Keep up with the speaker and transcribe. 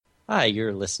Hi,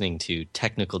 you're listening to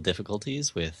Technical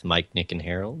Difficulties with Mike, Nick, and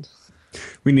Harold.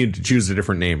 We need to choose a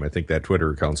different name. I think that Twitter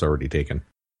account's already taken.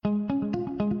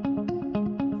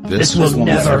 This will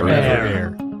never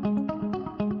air.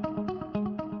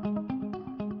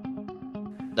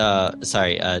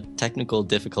 Technical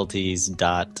Difficulties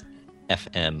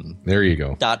 .fm. There you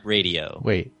go. .radio.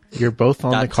 Wait, you're both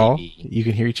on the call? TV. You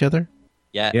can hear each other?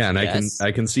 Yeah. Yeah, and yes.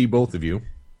 I can see both of you.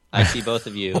 I see both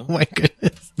of you. Oh my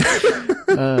goodness.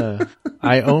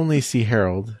 I only see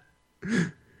Harold.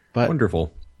 But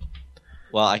Wonderful.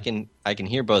 Well, I can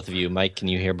hear both of you. Mike, can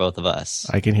you hear both of us?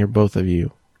 I can hear both of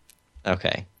you.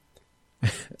 Okay.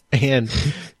 And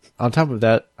on top of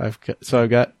that, I've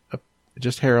got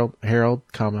just Harold,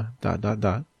 comma, ...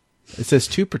 It says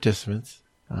 2 participants,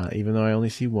 even though I only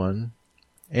see 1.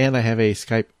 And I have a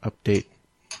Skype update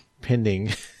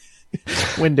pending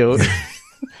window.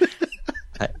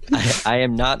 I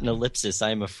am not an ellipsis.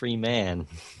 I am a free man.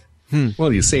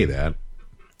 Well, you say that.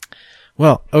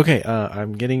 Well, okay,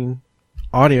 I'm getting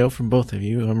audio from both of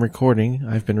you. I'm recording.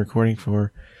 I've been recording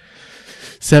for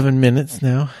 7 minutes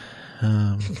now.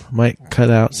 Might cut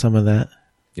out some of that.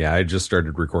 Yeah, I just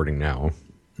started recording now.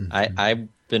 I've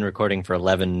been recording for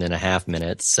 11 and a half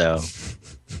minutes, so...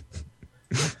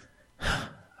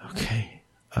 Okay.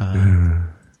 All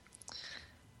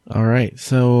right,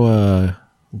 so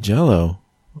Jell-O,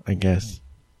 I guess.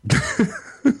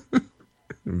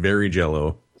 Very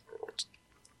Jell-O.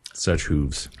 Such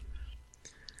hooves.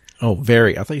 Oh,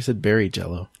 very. I thought you said berry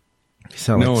Jell-O.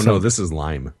 No, this is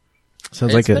lime.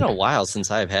 Sounds It's like been a while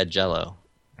since I've had Jell-O.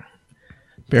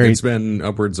 berry. It's been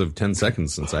upwards of 10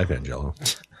 seconds since I've had Jell-O.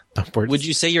 Upwards. Would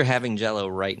you say you're having Jell-O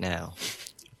right now?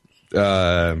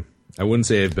 I wouldn't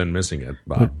say I've been missing it,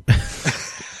 Bob.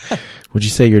 Would you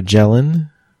say you're gelling?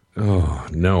 Oh,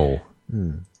 no.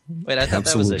 Wait, I thought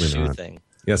that was a Absolutely shoe not. thing.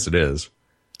 Yes, it is.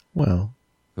 Well,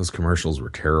 Those commercials were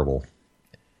terrible.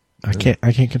 I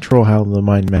can't control how the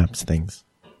mind maps things.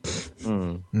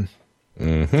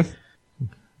 Mm-hmm.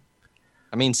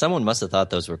 I mean, someone must have thought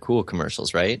those were cool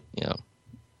commercials, right? You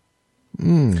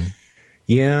know.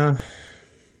 Yeah.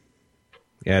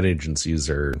 Ad agencies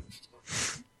are...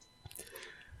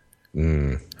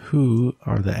 Who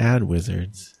are the ad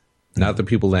wizards? Not the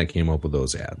people that came up with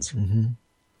those ads.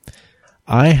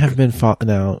 I have been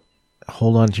now.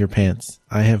 Hold on to your pants.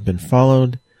 I have been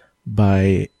followed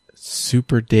by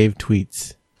Super Dave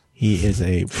Tweets. He is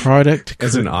a product.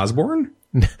 As in Osborne?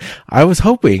 I was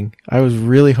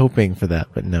really hoping for that,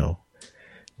 but no.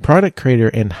 Product creator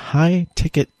and high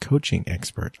ticket coaching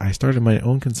expert. I started my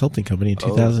own consulting company in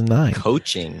 2009.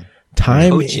 Coaching.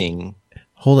 Coaching.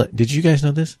 Hold on. Did you guys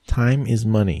know this? Time is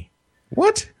money.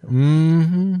 What?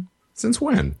 Mm-hmm. Since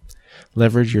when?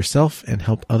 Leverage yourself and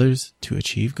help others to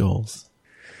achieve goals.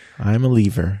 I'm a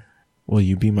lever. Will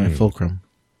you be my fulcrum?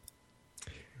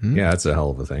 Yeah, that's a hell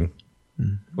of a thing.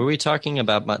 Were we talking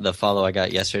about the follow I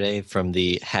got yesterday from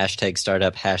the hashtag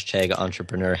startup, hashtag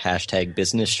entrepreneur, hashtag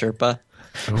business Sherpa?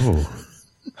 Oh.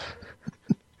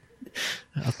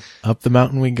 Up the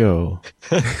mountain we go.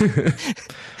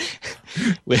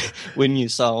 When you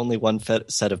saw only one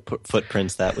set of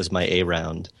footprints, that was my A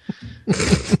round.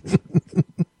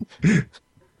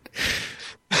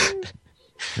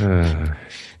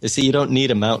 You see, you don't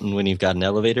need a mountain when you've got an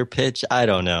elevator pitch. I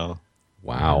don't know.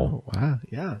 Wow. Wow.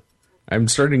 Yeah. I'm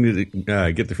starting to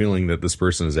get the feeling that this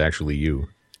person is actually you.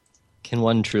 Can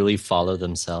one truly follow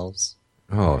themselves?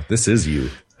 Oh, this is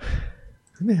you.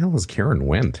 Who the hell is Karen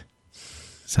Wendt?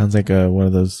 Sounds like one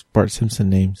of those Bart Simpson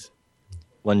names.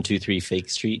 123 Fake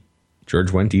Street.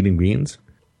 George Wendt eating beans?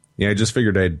 Yeah, I just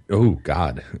figured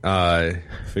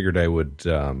figured I would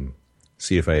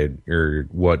see if I had, or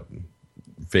what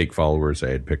fake followers I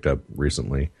had picked up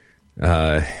recently.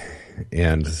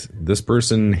 And this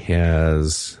person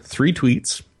has 3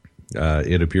 tweets.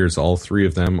 It appears all 3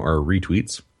 of them are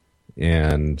retweets.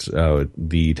 And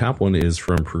the top one is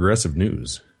from Progressive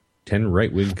News. 10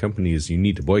 right-wing companies you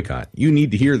need to boycott. You need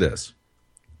to hear this.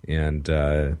 And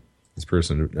this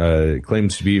person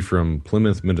claims to be from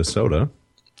Plymouth, Minnesota.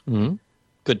 Mm-hmm.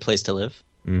 Good place to live.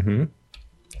 Mm-hmm.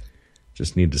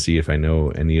 Just need to see if I know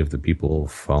any of the people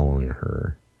following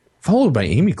her. Followed by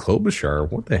Amy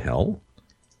Klobuchar. What the hell?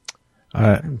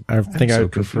 I think so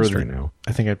I'd prefer confused right now.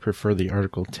 I think I'd prefer the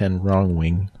Article 10 wrong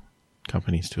wing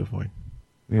companies to avoid.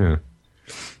 Yeah.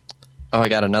 Oh, I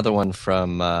got another one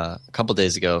from a couple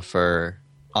days ago for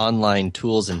online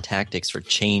tools and tactics for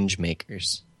change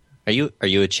makers. Are you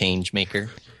a change maker?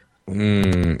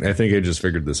 I think I just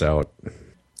figured this out.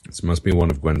 This must be one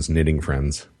of Gwen's knitting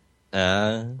friends.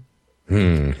 That's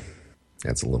a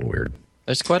little weird.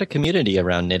 There's quite a community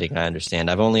around knitting, I understand.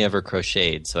 I've only ever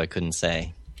crocheted, so I couldn't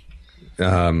say.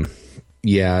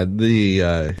 Yeah,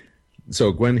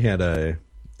 so Gwen had an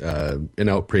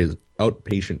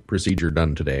outpatient procedure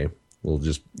done today. We'll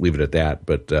just leave it at that.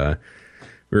 But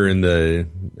we're in the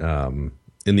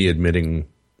admitting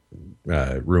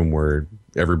room where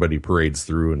everybody parades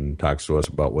through and talks to us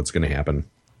about what's going to happen,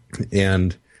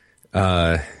 and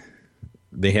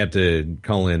they had to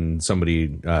call in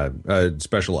somebody, a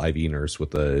special IV nurse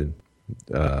with an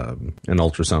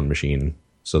ultrasound machine,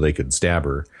 so they could stab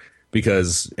her.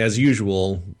 Because, as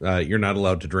usual, you're not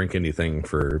allowed to drink anything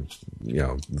for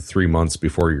 3 months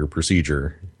before your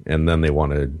procedure, and then they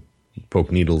want to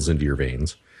poke needles into your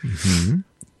veins. Mm-hmm.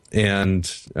 And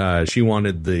she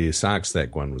wanted the socks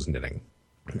that Gwen was knitting.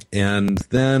 And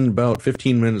then about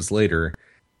 15 minutes later,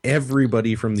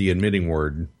 everybody from the admitting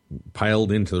ward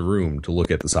piled into the room to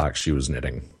look at the socks she was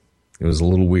knitting. It was a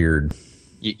little weird.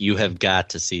 You have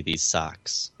got to see these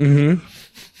socks. Mm-hmm.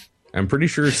 I'm pretty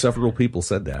sure several people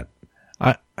said that.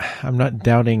 I'm not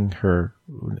doubting her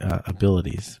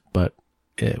abilities, but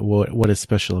what is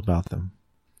special about them?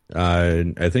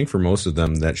 I think for most of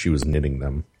them that she was knitting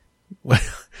them.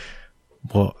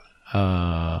 Well,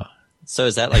 so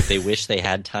is that like they wish they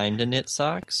had time to knit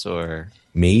socks, or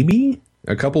maybe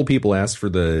a couple people asked for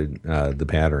the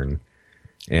pattern,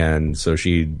 and so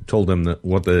she told them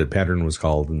what the pattern was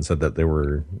called and said that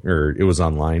it was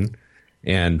online.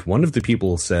 And one of the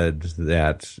people said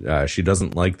that she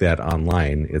doesn't like that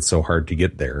online. It's so hard to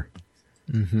get there.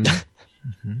 Mm-hmm.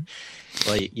 Mm-hmm.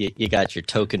 Well, you got your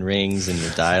token rings and your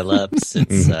dial-ups.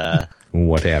 It's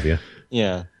what have you?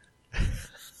 Yeah.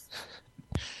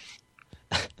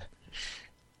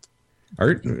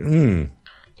 Art.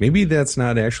 Maybe that's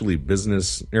not actually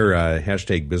business or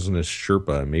hashtag business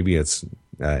Sherpa. Maybe it's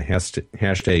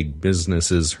hashtag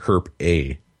businesses herp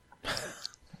A.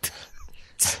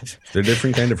 They're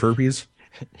different kind of herpes.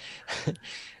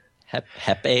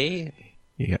 Hep A?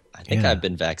 I think I've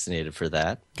been vaccinated for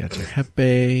that. Got your Hep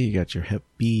A, you got your Hep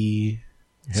B,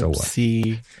 Hep so what?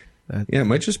 C. Yeah, it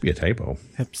might just be a typo.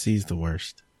 Hep C's the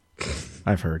worst.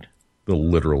 I've heard. The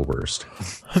literal worst.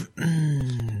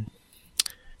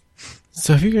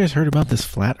 So have you guys heard about this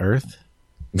flat Earth?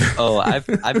 Oh, I've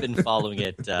been following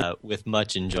it with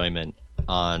much enjoyment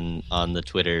on the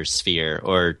Twitter sphere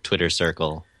or Twitter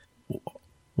circle.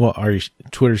 Well, are you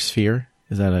Twitter sphere?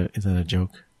 Is that a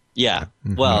joke? Yeah.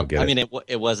 Well, I mean,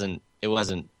 it wasn't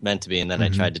meant to be, and then I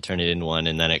tried to turn it into one,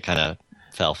 and then it kind of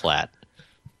fell flat.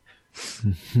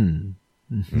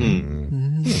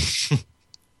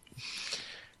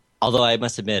 Although I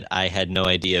must admit, I had no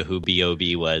idea who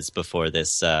B.O.B. was before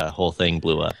this whole thing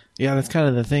blew up. Yeah, that's kind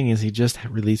of the thing. Is he just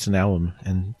released an album,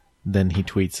 and then he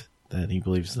tweets that he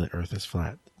believes the Earth is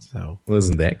flat. So, well,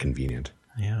 isn't that convenient?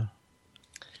 Yeah.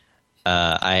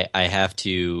 I have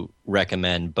to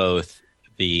recommend both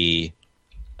the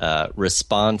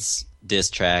response diss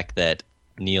track that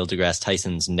Neil deGrasse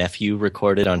Tyson's nephew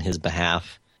recorded on his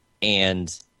behalf,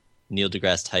 and Neil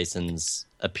deGrasse Tyson's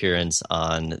appearance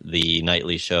on the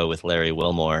nightly show with Larry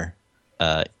Wilmore,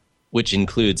 which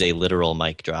includes a literal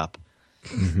mic drop.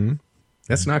 Mm-hmm.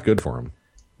 That's not good for him.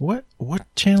 What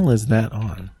channel is that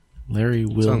on? Larry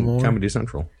Wilmore? It's on Comedy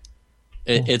Central.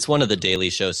 It's one of the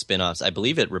Daily Show spin-offs. I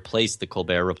believe it replaced the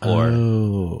Colbert Report.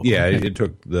 Oh. Yeah, it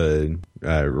took the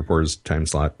reporter's time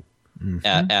slot.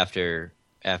 After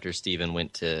Steven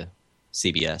went to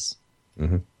CBS.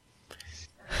 Mm-hmm.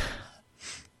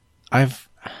 I've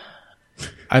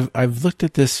looked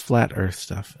at this flat Earth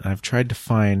stuff, and I've tried to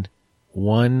find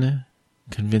one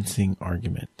convincing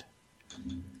argument.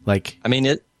 Like, I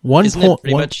mean,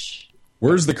 much.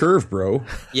 Where's the curve, bro?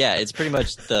 Yeah, it's pretty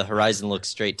much the horizon looks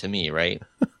straight to me, right?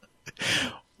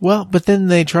 Well, but then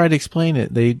they try to explain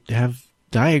it. They have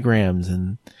diagrams,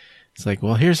 and it's like,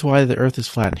 well, here's why the Earth is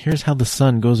flat, and here's how the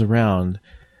sun goes around.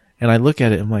 And I look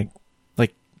at it, I'm like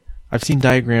I've seen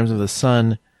diagrams of the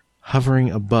sun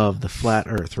hovering above the flat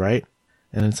Earth, right?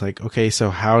 And it's like, okay,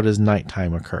 so how does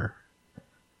nighttime occur?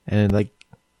 And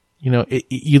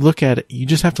you look at it, you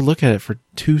just have to look at it for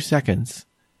 2 seconds,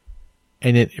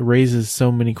 and it raises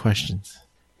so many questions.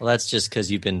 Well, that's just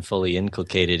because you've been fully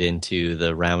inculcated into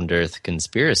the round Earth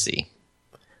conspiracy.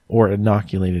 Or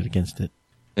inoculated against it.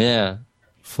 Yeah.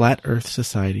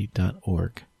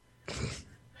 FlatEarthSociety.org.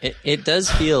 It does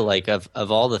feel like of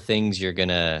all the things you're going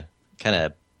to kind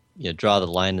of draw the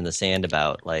line in the sand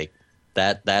about, like,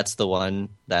 that's the one,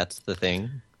 that's the thing.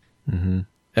 Mm-hmm.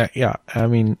 Yeah, I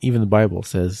mean, even the Bible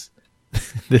says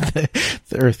that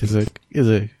the Earth is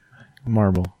a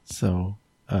marble. So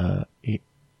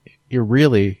you're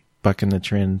really bucking the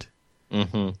trend.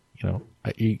 Mm-hmm.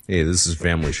 Hey, this is a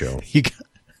family show.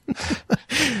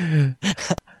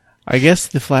 I guess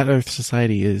the Flat Earth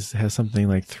Society has something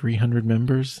like 300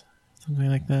 members, something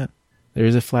like that. There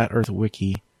is a Flat Earth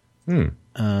Wiki.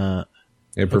 I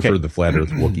prefer the Flat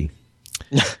Earth Wookiee.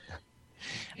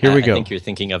 Here we go. I think you're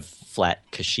thinking of Flat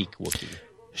Kashyyyk Wookiee.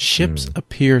 Ships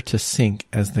appear to sink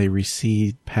as they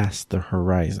recede past the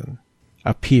horizon.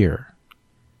 Appear.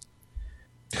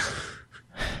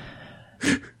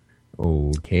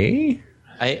 Okay.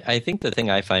 I think the thing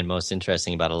I find most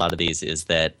interesting about a lot of these is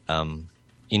that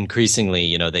increasingly,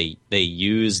 you know, they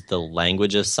use the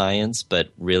language of science, but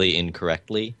really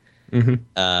incorrectly,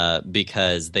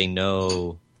 because they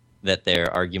know that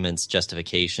their argument's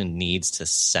justification needs to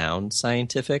sound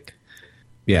scientific.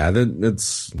 Yeah,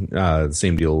 that's the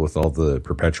same deal with all the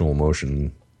perpetual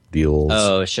motion deals.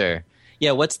 Oh, sure.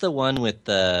 Yeah, what's the one with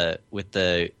the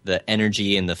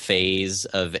energy and the phase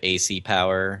of AC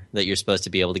power that you're supposed to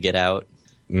be able to get out?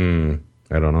 I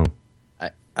don't know.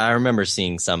 I remember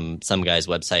seeing some guy's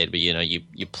website, but you know, you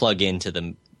plug into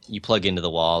the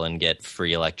wall and get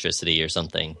free electricity or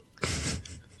something.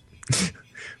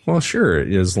 Well, sure,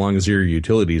 as long as your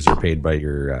utilities are paid by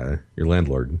your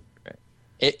landlord.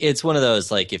 It's one of those,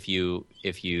 like, if you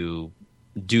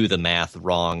do the math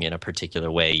wrong in a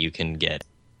particular way, you can get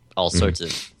all sorts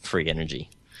of free energy.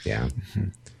 Yeah.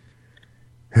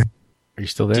 Are you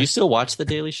still there? Do you still watch The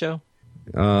Daily Show?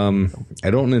 I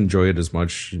don't enjoy it as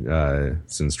much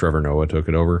since Trevor Noah took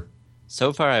it over.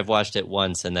 So far, I've watched it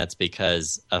once, and that's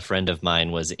because a friend of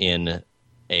mine was in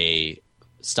a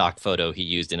stock photo he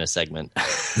used in a segment.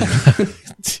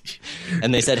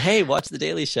 And they said, "Hey, watch The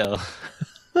Daily Show."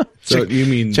 So you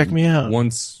mean check me out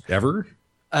once ever?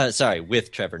 Sorry,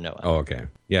 with Trevor Noah. Oh, okay.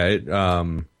 Yeah,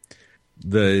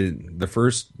 the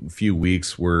first few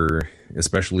weeks were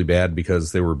especially bad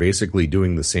because they were basically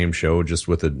doing the same show just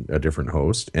with a different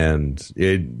host, and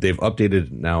they've updated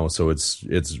it now, so it's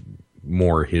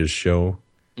more his show.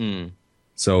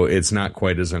 So it's not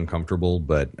quite as uncomfortable,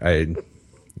 but I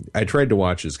tried to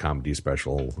watch his comedy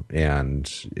special, and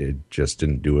it just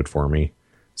didn't do it for me.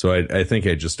 So I think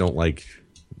I just don't like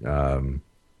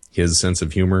his sense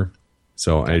of humor.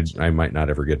 So I might not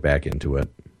ever get back into it.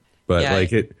 But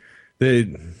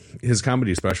his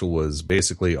comedy special was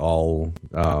basically all,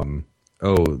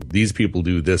 these people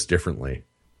do this differently.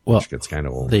 Well, which gets kind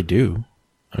of old. They do.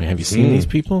 I mean, have you seen these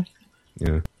people?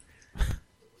 Yeah.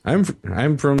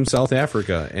 I'm from South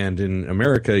Africa, and in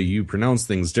America, you pronounce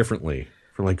things differently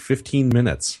for like 15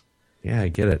 minutes. Yeah, I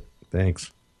get it.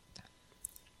 Thanks.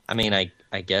 I mean,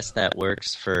 I guess that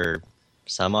works for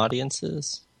some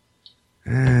audiences.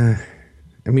 I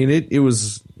mean, it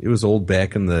was old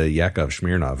back in the Yakov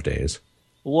Smirnov days.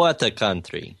 What a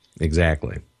country.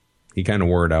 Exactly. He kind of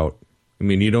wore it out. I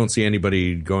mean, you don't see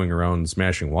anybody going around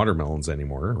smashing watermelons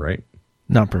anymore, right?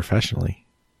 Not professionally.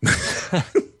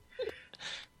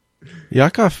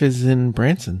 Yakov is in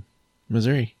Branson,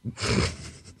 Missouri.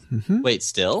 Wait,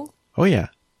 still? Oh, yeah.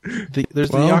 There's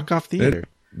the Yakov Theater.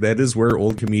 That is where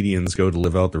old comedians go to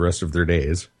live out the rest of their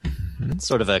days. It's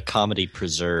sort of a comedy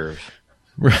preserve.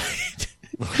 Right.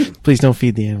 Please don't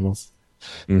feed the animals.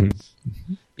 Mm-hmm.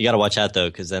 You got to watch out, though,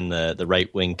 because then the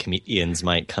right-wing comedians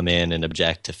might come in and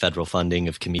object to federal funding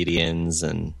of comedians.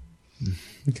 And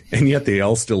yet they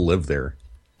all still live there.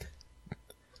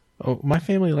 Oh, my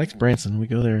family likes Branson. We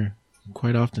go there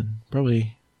quite often,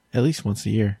 probably at least once a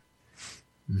year.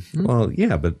 Mm-hmm. Well,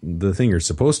 yeah, but the thing you're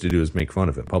supposed to do is make fun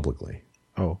of it publicly.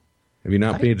 Oh. Have you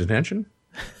not paid attention?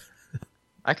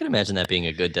 I can imagine that being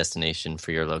a good destination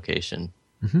for your location.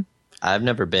 Mm-hmm. I've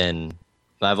never been.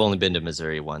 I've only been to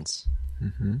Missouri once.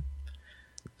 Mm-hmm.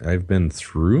 I've been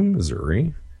through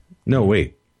Missouri. No,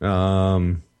 wait.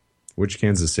 Which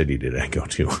Kansas City did I go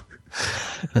to?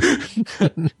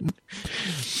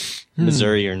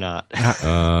 Missouri or not?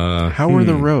 How were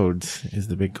the roads is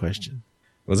the big question.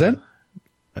 Was that?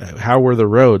 How were the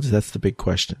roads? That's the big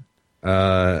question.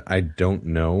 I don't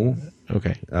know.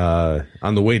 Okay.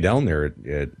 On the way down there,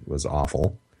 it was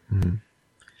awful. Mm-hmm.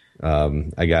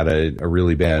 I got a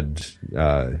really bad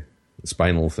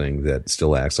spinal thing that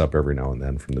still acts up every now and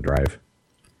then from the drive.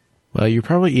 Well, you're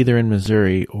probably either in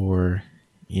Missouri or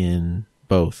in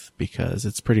both, because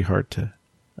it's pretty hard to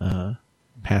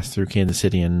pass through Kansas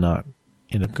City and not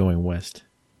end up going west.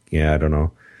 Yeah, I don't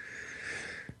know.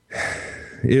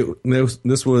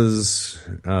 This was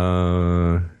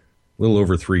a little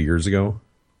over 3 years ago.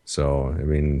 So, I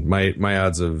mean, my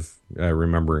odds of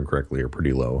remembering correctly are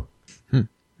pretty low.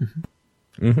 Mm-hmm.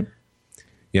 Mm-hmm.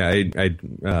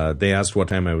 Yeah, they asked what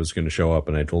time I was going to show up,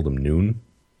 and I told them noon.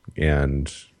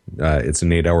 And it's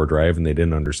an 8-hour drive, and they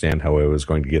didn't understand how I was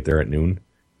going to get there at noon.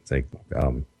 It's like,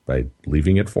 by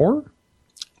leaving at 4?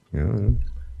 You know,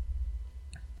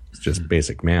 it's just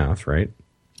basic math, right?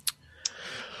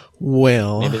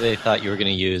 Well, Maybe they thought you were going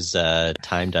to use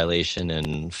time dilation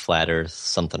and flat Earth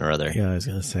something or other. yeah, I was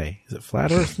going to say, is it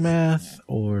flat Earth math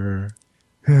or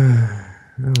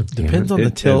Depends on the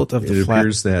tilt of the flat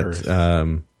appears that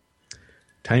Earth.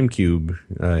 Time Cube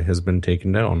has been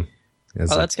taken down. Oh,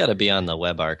 that's got to be on the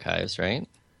web archives, right?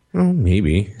 Well,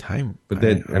 maybe. Time, But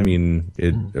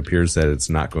it appears that it's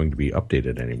not going to be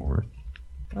updated anymore.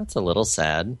 That's a little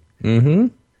sad. Mm-hmm.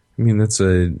 I mean, that's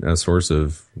a source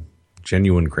of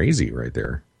genuine crazy right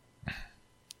there.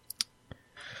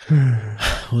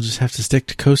 We'll just have to stick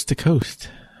to coast.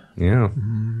 Yeah.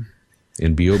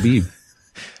 In B.O.B.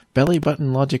 Belly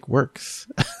button logic works.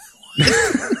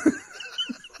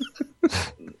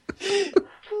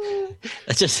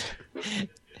 It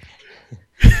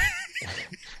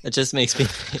just makes me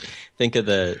think of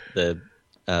the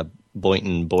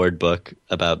Boynton board book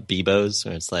about Bebos,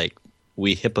 where it's like,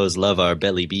 we hippos love our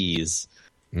belly bees.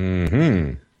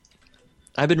 Mm-hmm.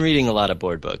 I've been reading a lot of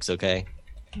board books, okay?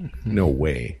 No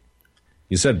way.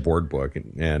 You said board book,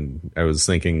 and I was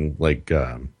thinking like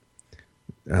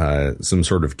some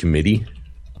sort of committee,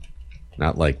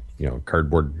 not like,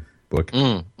 cardboard book.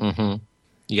 Mm-hmm.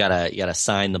 You gotta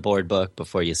sign the board book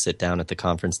before you sit down at the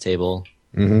conference table.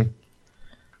 Mm-hmm.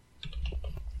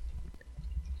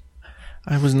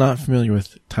 I was not familiar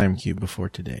with Time Cube before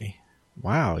today.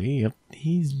 Wow,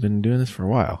 he's been doing this for a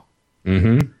while.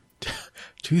 Mm-hmm.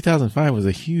 2005 was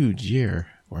a huge year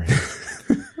for him.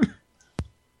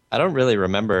 I don't really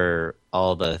remember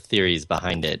all the theories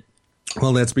behind it.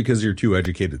 Well, that's because you're too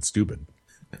educated stupid.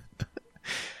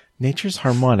 Nature's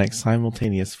harmonic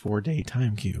simultaneous 4-day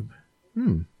time cube.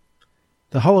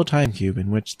 The hollow time cube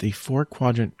in which the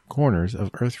 4-quadrant corners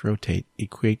of Earth rotate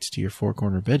equates to your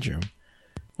 4-corner bedroom,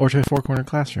 or to a 4-corner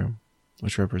classroom,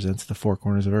 which represents the 4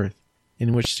 corners of Earth,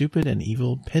 in which stupid and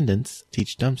evil pendants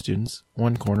teach dumb students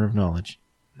 1 corner of knowledge.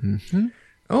 Mm-hmm.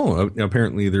 Oh,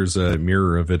 apparently there's a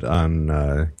mirror of it on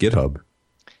GitHub.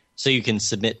 So you can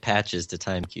submit patches to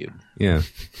TimeCube. Yeah.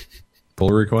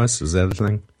 Pull requests, is that a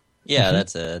thing? Yeah,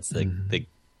 that's the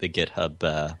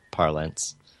GitHub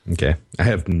parlance. Okay. I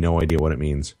have no idea what it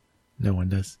means. No one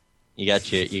does. You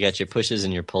got your pushes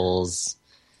and your pulls.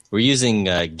 We're using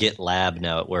GitLab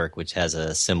now at work, which has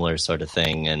a similar sort of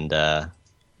thing, and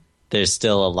there's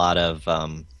still a lot of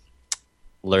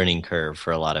learning curve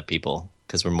for a lot of people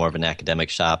because we're more of an academic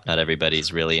shop. Not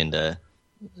everybody's really into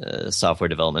software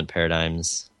development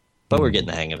paradigms, but we're getting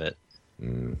the hang of it.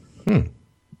 Mm-hmm.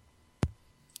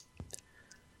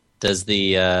 Does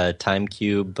the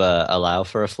TimeCube allow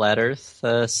for a flat Earth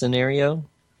scenario?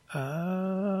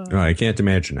 I can't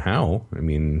imagine how. I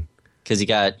mean, because you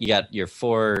got your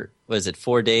 4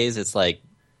 days? It's like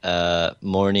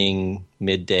morning,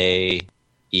 midday,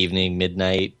 evening,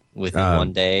 midnight within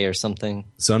one day or something.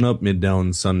 Sun up, mid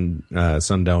down, sundown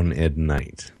at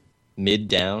night. Mid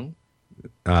down?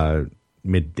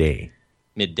 Midday.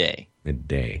 Midday.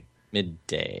 Midday.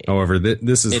 Midday. However,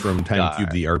 this is from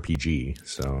TimeCube the RPG,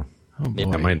 so boy.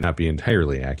 that might not be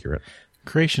entirely accurate.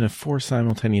 Creation of 4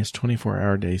 simultaneous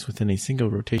 24-hour days within a single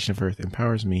rotation of Earth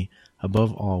empowers me,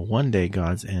 above all one-day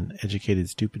gods and educated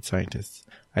stupid scientists.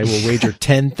 I will wager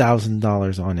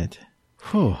 $10,000 on it.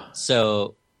 Whew.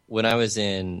 So when I was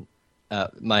in,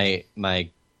 my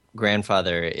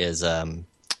grandfather is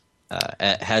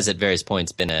has at various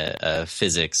points been a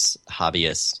physics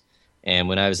hobbyist, and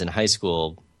when I was in high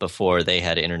school, before they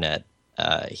had internet,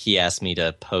 he asked me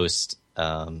to post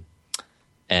a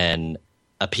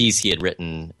piece he had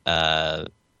written, kind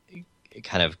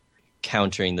of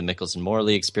countering the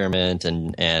Michelson-Morley experiment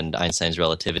and Einstein's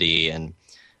relativity, and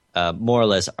more or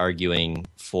less arguing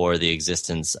for the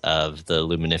existence of the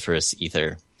luminiferous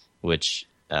ether, which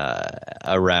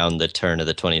around the turn of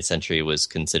the 20th century was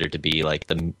considered to be like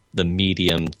the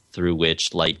medium through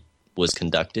which light was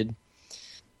conducted.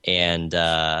 And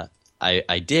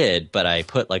I did, but I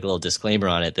put like a little disclaimer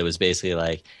on it that was basically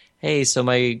like, hey, so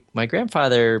my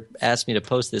grandfather asked me to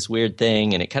post this weird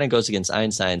thing, and it kind of goes against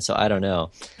Einstein, so I don't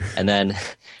know. And then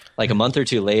like a month or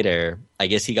two later, I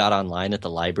guess he got online at the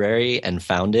library and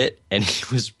found it, and he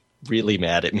was really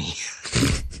mad at me.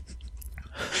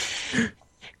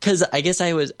 Because I guess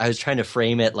I was trying to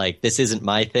frame it like, this isn't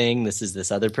my thing, this is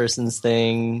this other person's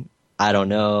thing. I don't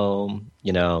know,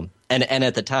 And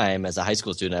at the time, as a high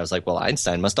school student, I was like, well,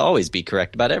 Einstein must always be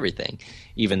correct about everything,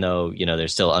 even though,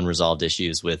 there's still unresolved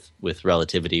issues with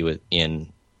relativity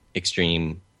in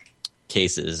extreme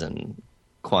cases and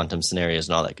quantum scenarios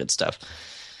and all that good stuff.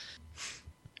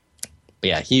 But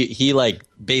yeah, he like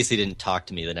basically didn't talk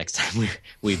to me the next time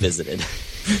we visited.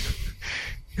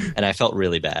 And I felt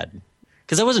really bad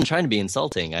because I wasn't trying to be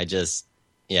insulting. I just,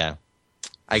 yeah.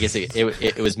 I guess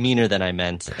it was meaner than I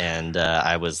meant, and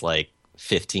I was like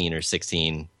 15 or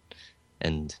 16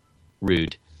 and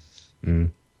rude.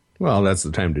 Well, that's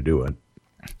the time to do it.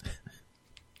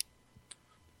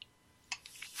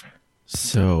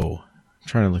 So, I'm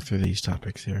trying to look through these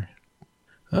topics here.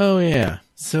 Oh, yeah.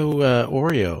 So,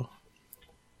 Oreo.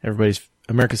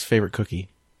 America's favorite cookie.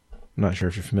 I'm not sure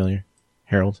if you're familiar.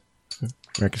 Harold?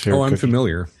 America's favorite cookie. I'm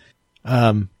familiar.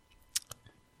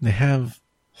 They have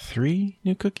 3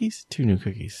 new cookies? 2 new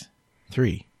cookies.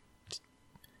 3.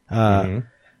 And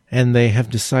they have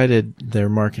decided their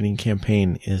marketing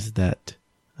campaign is that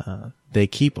they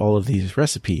keep all of these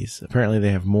recipes. Apparently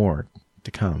they have more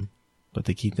to come, but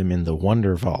they keep them in the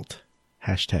Wonder Vault.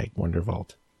 Hashtag Wonder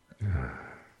Vault.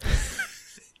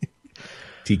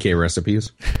 TK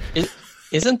recipes.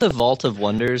 Isn't the Vault of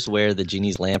Wonders where the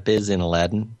genie's lamp is in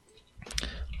Aladdin?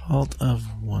 Vault of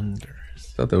Wonders. I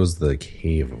thought that was the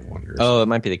Cave of Wonders. Oh, it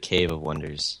might be the Cave of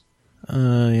Wonders.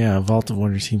 Yeah, Vault of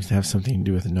Wonders seems to have something to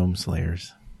do with gnome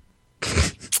slayers.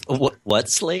 What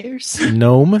slayers?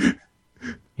 Gnome?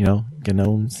 You know,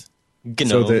 gnomes.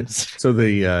 Gnomes. So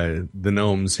the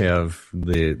gnomes have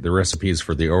the recipes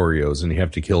for the Oreos, and you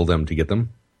have to kill them to get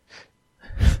them.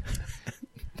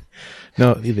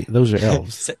 No, those are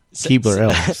elves. Keebler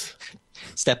elves.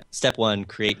 Step 1,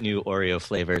 create new Oreo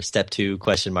flavor. Step 2, ?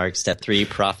 Step 3,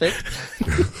 profit.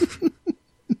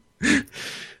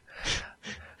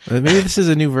 Maybe this is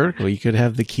a new vertical. You could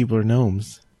have the Keebler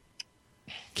gnomes.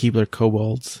 Keebler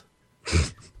kobolds.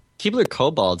 Keebler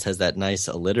Kobolds has that nice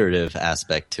alliterative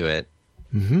aspect to it.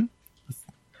 Mm-hmm.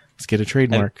 Let's get a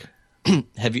trademark.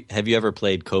 Have you ever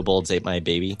played Kobolds Ate My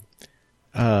Baby?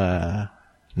 No.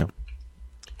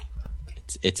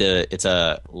 It's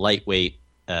a lightweight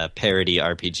parody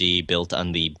RPG built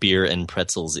on the Beer and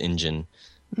Pretzels engine,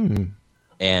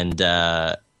 and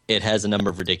it has a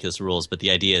number of ridiculous rules. But the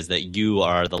idea is that you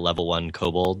are the level 1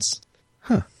 kobolds.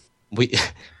 Huh.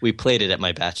 We played it at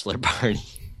my bachelor party.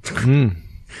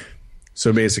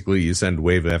 So basically, you send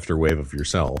wave after wave of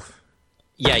yourself.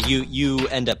 Yeah, you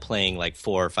end up playing like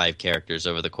 4 or 5 characters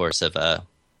over the course of a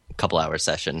couple-hour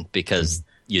session because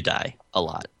you die a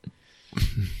lot.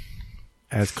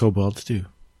 As kobolds do.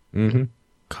 Mm-hmm.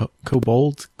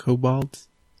 Kobolds? Kobolds?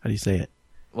 How do you say it?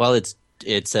 Well,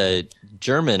 it's a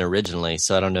German originally,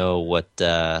 so I don't know what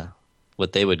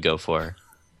they would go for.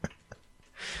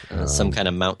 Some kind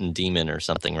of mountain demon or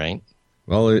something, right?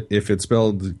 Well, if it's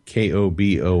spelled Kobold,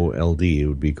 it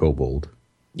would be kobold.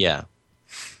 Yeah.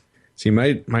 See,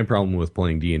 my problem with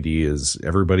playing D&D is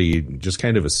everybody just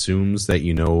kind of assumes that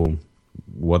you know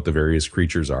what the various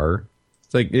creatures are.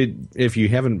 It's like, if you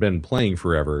haven't been playing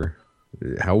forever,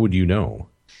 how would you know?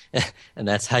 And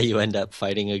that's how you end up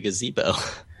fighting a gazebo.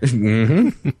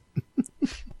 Mm-hmm.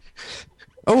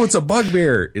 Oh, it's a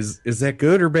bugbear. Is that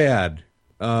good or bad?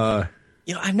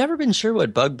 I've never been sure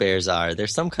what bugbears are. They're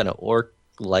some kind of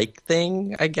orc-like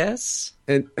thing, I guess.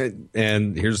 And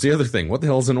here's the other thing. What the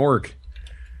hell is an orc?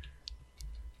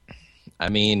 I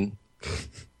mean,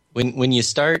 when you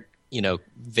start,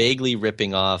 vaguely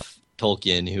ripping off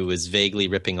Tolkien, who was vaguely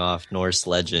ripping off Norse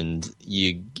legend,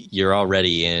 you're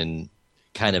already in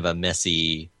kind of a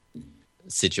messy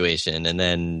situation, and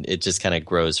then it just kind of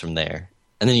grows from there.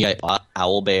 And then you got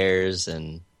owl bears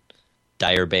and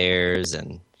dire bears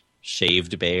and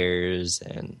shaved bears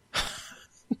and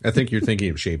I think you're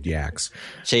thinking of shaved yaks.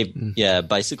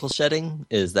 Bicycle shedding.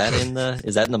 Is that in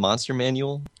the monster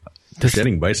manual?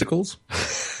 Shedding bicycles?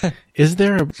 Is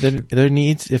there there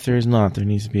needs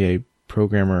to be a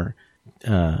programmer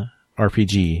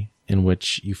RPG in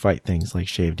which you fight things like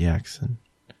shaved yaks and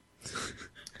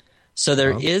So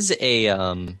there is a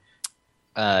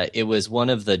it was one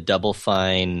of the Double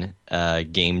Fine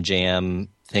game jam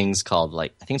things called I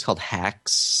think it's called Hack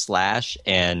Slash,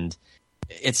 and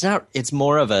it's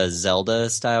more of a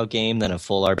Zelda style game than a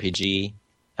full RPG.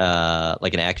 So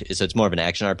it's more of an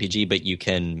action RPG, but you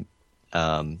can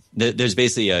there's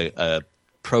basically a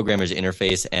programmer's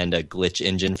interface and a glitch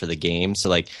engine for the game.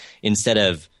 So instead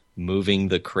of moving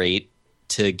the crate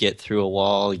to get through a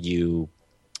wall, you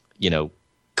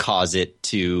cause it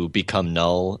to become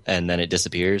null and then it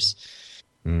disappears.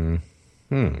 I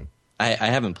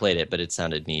haven't played it, but it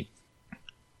sounded neat.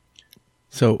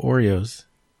 So Oreos.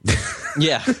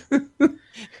 Yeah.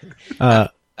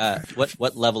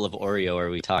 What level of Oreo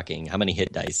are we talking? How many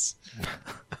hit dice?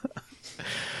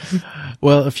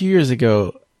 Well, a few years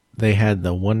ago, they had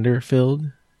the Wonder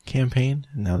Filled campaign.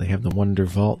 Now they have the Wonder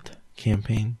Vault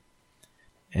campaign.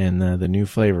 And the new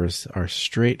flavors are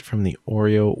straight from the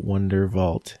Oreo Wonder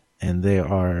Vault. And they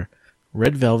are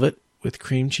red velvet with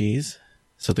cream cheese.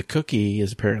 So the cookie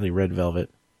is apparently red velvet.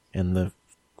 And the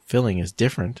filling is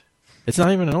different. It's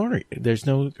not even an Oreo. There's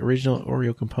no original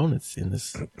Oreo components in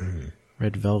this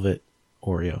red velvet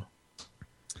Oreo.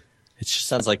 It just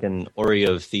sounds like an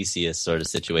Oreo Theseus sort of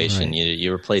situation. Right.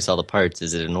 You replace all the parts.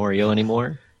 Is it an Oreo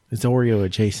anymore? It's Oreo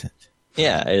adjacent.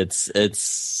 Yeah, it's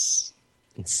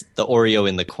the Oreo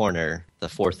in the corner, the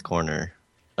fourth corner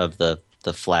of the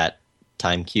flat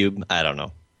time cube. I don't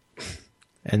know.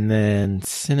 And then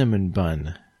cinnamon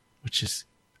bun, which is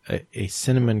a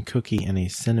cinnamon cookie and a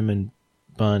cinnamon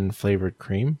bun flavored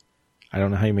cream. I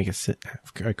don't know how you make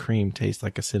a cream taste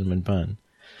like a cinnamon bun.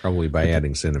 Probably by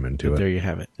adding cinnamon to it. There you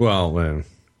have it. Well,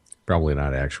 probably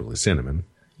not actually cinnamon.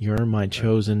 You're my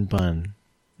chosen bun.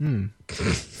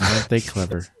 Aren't they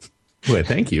clever? Well,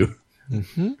 thank you.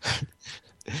 Mm-hmm.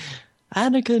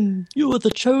 Anakin, you are the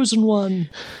chosen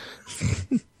one.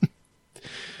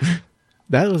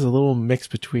 That was a little mix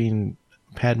between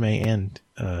Padme and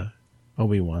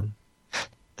Obi-Wan.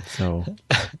 So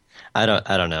I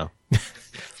don't know.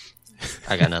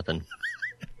 I got nothing.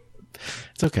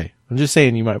 it's okay. I'm just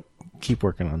saying you might keep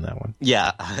working on that one.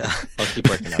 Yeah, I'll keep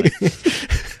working on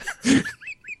it.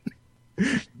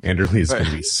 Anderley's going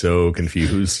to be so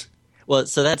confused. Well,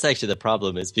 so that's actually the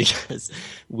problem, is because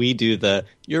we do the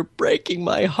 "you're breaking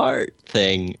my heart"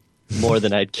 thing more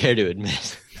than I'd care to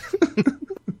admit.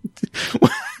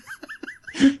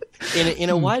 In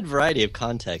a wide variety of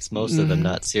contexts, most of them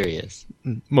not serious.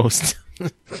 Most.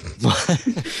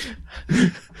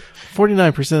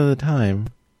 49% of the time,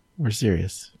 we're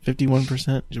serious.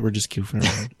 51%, we're just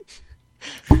goofing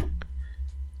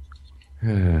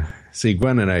around. See,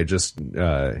 Gwen and I just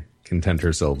content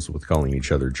ourselves with calling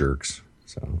each other jerks.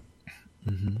 So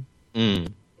a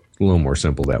little more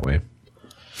simple that way.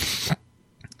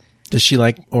 Does she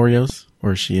like Oreos,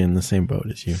 or is she in the same boat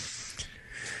as you?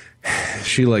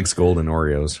 She likes golden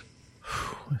Oreos.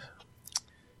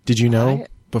 Did you know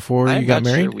before you got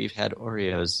married? I'm not sure we've had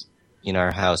Oreos in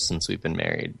our house since we've been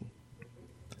married.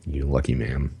 You lucky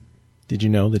man. Did you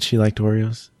know that she liked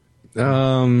Oreos?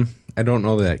 I don't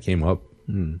know that came up.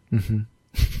 Mm-hmm.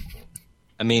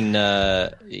 I mean,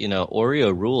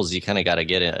 Oreo rules, you kind of got to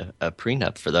get a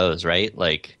prenup for those, right?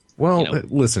 Like, well,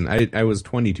 listen, I was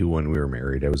 22 when we were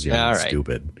married. I was young and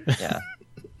stupid. Yeah.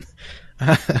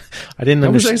 I didn't understand.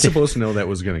 How was I supposed to know that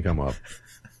was going to come up?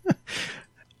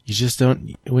 You just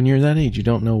don't, when you're that age, you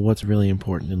don't know what's really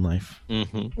important in life.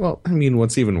 Mm-hmm. Well, I mean,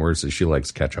 what's even worse is she likes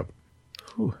ketchup.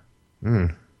 I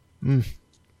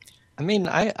mean,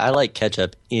 I like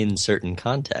ketchup in certain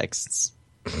contexts.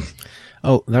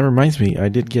 Oh, that reminds me. I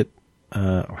did get,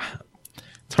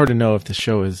 it's hard to know if the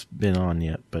show has been on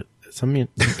yet, but at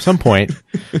some point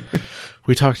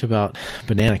we talked about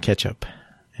banana ketchup,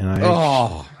 and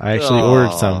I actually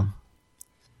ordered some.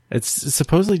 It's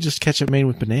supposedly just ketchup made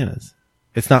with bananas.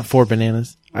 It's not for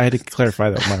bananas. I had to clarify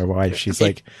that with my wife. She's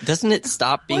like, doesn't it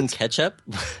stop being ketchup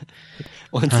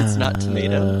once it's not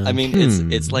tomato? I mean,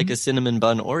 it's like a cinnamon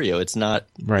bun Oreo. It's not.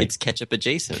 Right. It's ketchup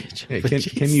adjacent. Hey,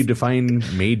 can you define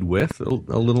made with a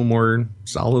little more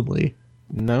solidly?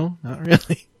 No, not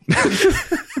really.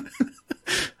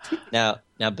 Now,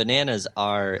 bananas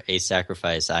are a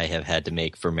sacrifice I have had to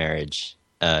make for marriage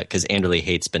because Anderley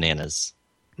hates bananas.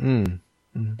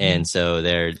 Mm-hmm. And so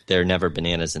there are never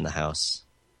bananas in the house.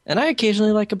 And I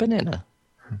occasionally like a banana.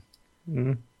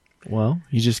 Well,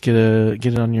 you just get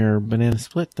it on your banana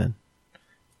split then,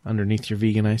 underneath your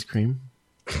vegan ice cream.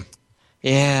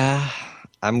 Yeah,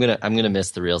 I'm gonna miss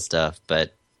the real stuff,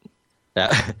 but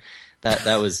that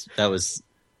was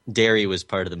dairy was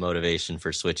part of the motivation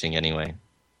for switching anyway.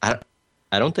 I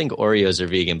don't think Oreos are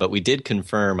vegan, but we did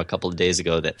confirm a couple of days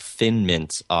ago that Thin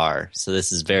Mints are. So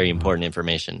this is very important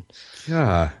information.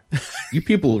 Yeah, you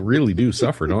people really do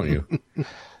suffer, don't you?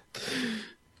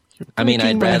 I mean,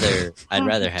 I'd rather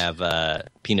have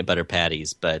peanut butter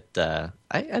patties, but I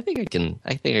think I can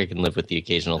live with the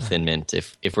occasional Thin Mint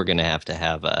if we're gonna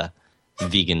have a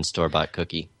vegan store-bought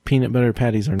cookie. Peanut butter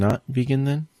patties are not vegan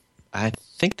then? I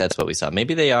think that's what we saw.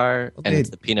 Maybe they are. And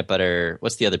it's the peanut butter.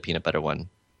 What's the other peanut butter one?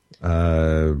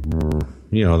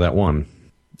 That one.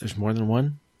 There's more than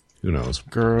one? Who knows?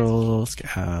 Girl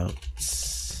Scouts.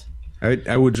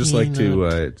 I would just like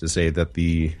to say that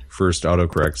the first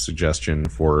autocorrect suggestion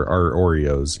for our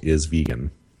Oreos is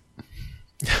vegan.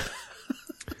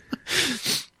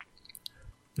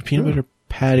 Peanut butter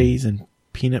patties and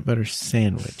peanut butter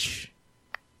sandwich.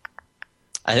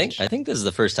 I think this is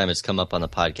the first time it's come up on the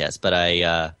podcast, but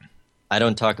I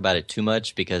don't talk about it too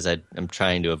much because I'm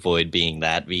trying to avoid being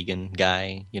that vegan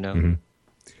guy, you know. Mm-hmm.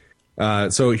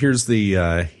 So here's the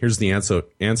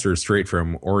answer straight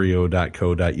from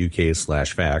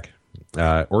oreo.co.uk/fac.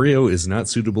 Oreo is not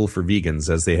suitable for vegans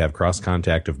as they have cross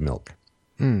contact of milk.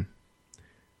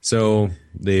 So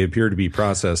they appear to be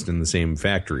processed in the same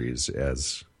factories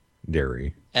as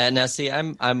dairy. Now, see,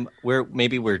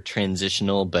 we're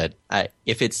transitional, but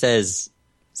if it says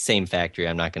same factory,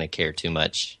 I'm not going to care too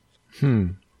much.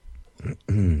 So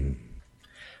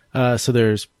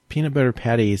there's peanut butter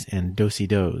patties and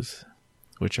do-si-dos,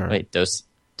 which are... Wait,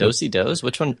 do-si-dos?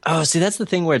 Which one? Oh, see, that's the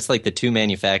thing where it's like the two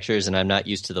manufacturers, and I'm not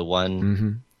used to the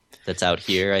one that's out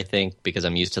here, I think, because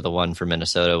I'm used to the one for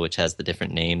Minnesota, which has the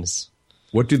different names.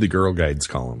 What do the Girl Guides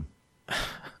call them?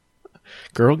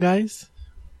 Girl guys?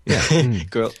 Yeah.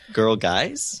 Girl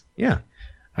guys? Yeah.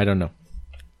 I don't know.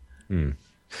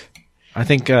 I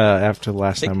think after the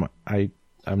last time,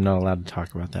 I'm not allowed to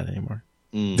talk about that anymore.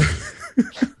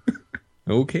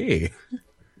 Okay.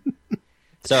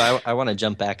 So I want to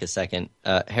jump back a second.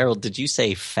 Harold, did you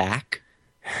say FAC?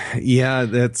 Yeah,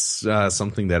 that's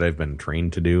something that I've been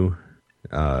trained to do.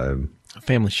 A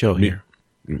family show here.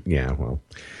 Yeah, well.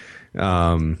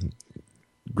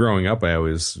 Growing up, I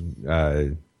always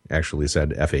actually said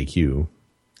FAQ.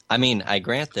 I mean, I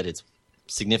grant that it's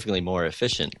significantly more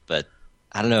efficient, but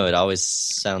I don't know. It always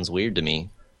sounds weird to me.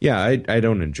 Yeah, I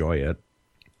don't enjoy it.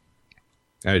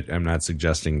 I'm not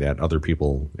suggesting that other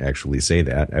people actually say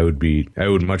that. I would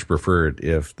much prefer it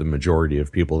if the majority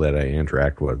of people that I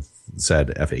interact with said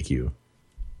FAQ.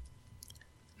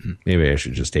 Maybe I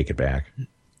should just take it back.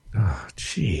 Oh,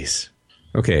 jeez.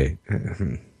 Okay.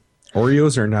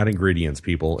 Oreos are not ingredients,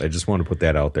 people. I just want to put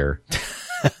that out there.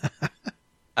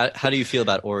 How do you feel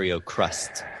about Oreo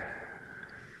crust?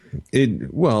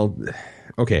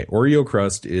 Okay, Oreo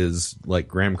crust is like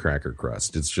graham cracker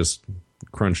crust. It's just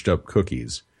crunched up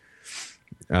cookies.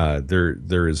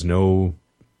 There is no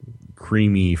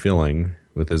creamy filling,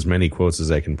 with as many quotes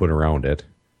as I can put around it,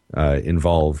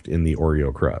 involved in the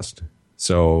Oreo crust.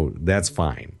 So that's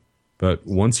fine. But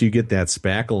once you get that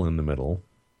spackle in the middle,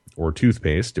 or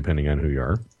toothpaste, depending on who you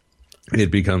are, it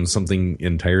becomes something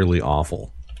entirely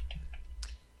awful.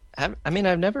 I mean,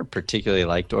 I've never particularly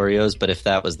liked Oreos, but if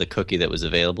that was the cookie that was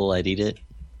available, I'd eat it.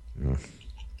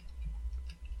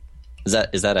 Is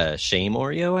that a shame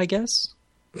Oreo, I guess?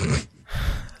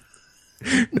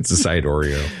 It's a side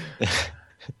Oreo.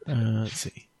 Let's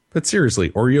see. But seriously,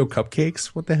 Oreo cupcakes?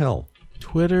 What the hell?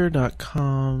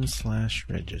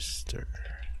 Twitter.com/register.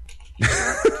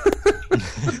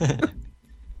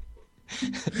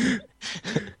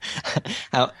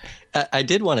 I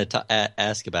did want to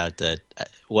ask about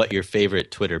what your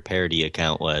favorite Twitter parody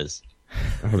account was.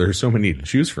 Oh, there's so many to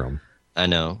choose from. I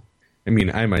know. I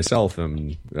mean, I myself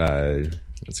am, let's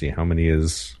see, how many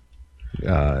is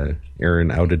Aaron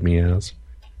outed me as?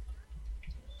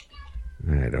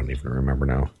 I don't even remember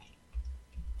now.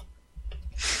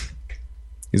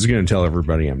 He's going to tell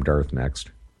everybody I'm Darth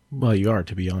next. Well, you are,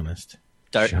 to be honest.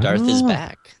 Darth is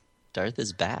back. Darth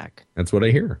is back. That's what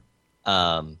I hear.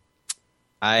 I'm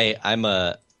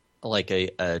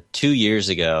 2 years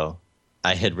ago,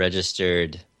 I had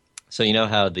registered. So you know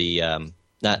how the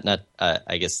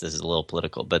I guess this is a little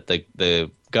political, but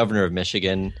the governor of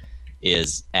Michigan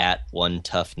is at One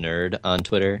Tough Nerd on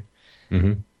Twitter,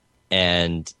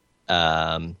 and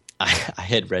I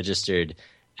had registered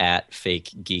at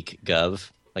Fake Geek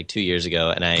Gov like 2 years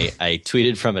ago, and I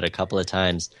tweeted from it a couple of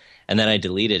times, and then I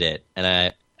deleted it,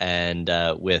 and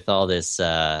with all this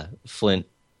Flint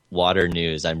water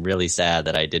news, I'm really sad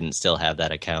that I didn't still have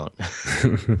that account.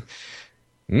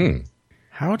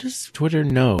 How does Twitter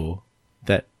know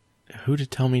that who to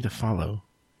tell me to follow?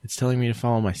 It's telling me to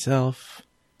follow myself.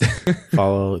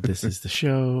 Follow This Is the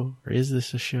Show, or Is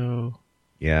This a Show?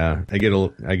 Yeah, I get a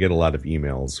lot of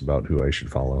emails about who I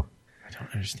should follow. I don't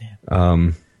understand.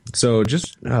 So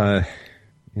just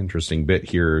interesting bit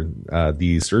here.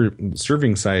 The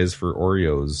serving size for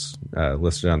Oreos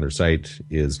listed on their site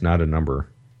is not a number.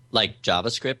 Like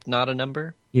JavaScript, not a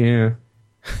number? Yeah.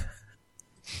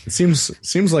 It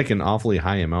seems like an awfully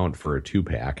high amount for a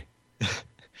 2-pack.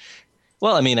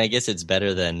 Well, I mean, I guess it's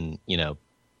better than,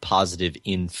 positive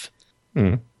inf.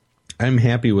 I'm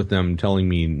happy with them telling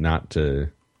me not to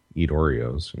eat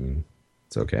Oreos. I mean,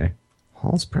 it's okay.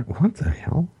 What the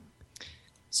hell?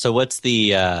 So what's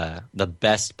the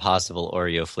best possible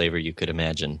Oreo flavor you could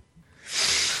imagine?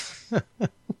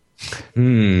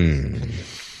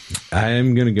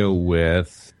 I'm going to go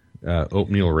with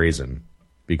oatmeal raisin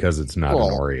because it's not an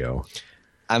Oreo.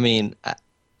 I mean,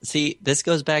 see, this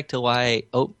goes back to why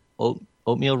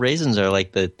oatmeal raisins are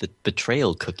like the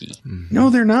betrayal cookie. No,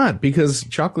 they're not, because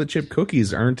chocolate chip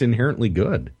cookies aren't inherently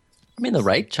good. I mean, the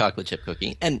right chocolate chip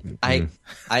cookie. And I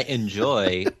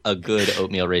enjoy a good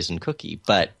oatmeal raisin cookie.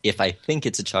 But if I think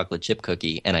it's a chocolate chip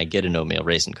cookie and I get an oatmeal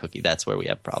raisin cookie, that's where we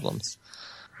have problems.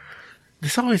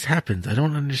 This always happens. I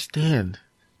don't understand.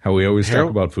 How we always talk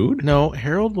about food? No,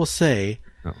 Harold will say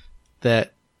Oh.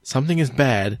 that something is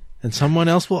bad, and someone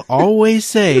else will always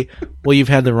say, well, you've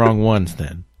had the wrong ones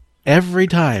then. Every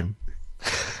time.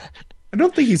 I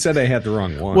don't think he said I had the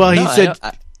wrong one. Well, No,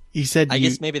 he said I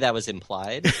guess maybe that was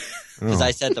implied because Oh.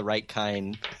 I said the right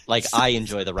kind. Like I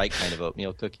enjoy the right kind of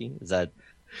oatmeal cookie. Is that?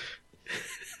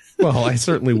 Well, I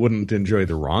certainly wouldn't enjoy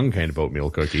the wrong kind of oatmeal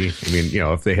cookie. I mean,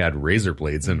 if they had razor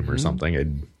blades in them or something,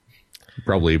 I'd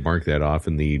probably mark that off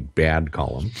in the bad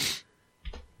column.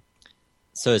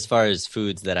 So as far as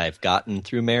foods that I've gotten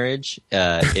through marriage,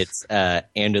 it's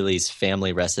Anderley's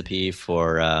family recipe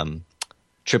for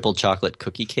triple chocolate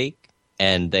cookie cake,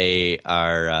 and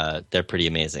they're pretty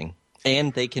amazing,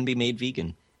 and they can be made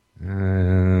vegan.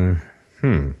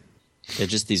 They're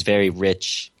just these very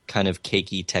rich, kind of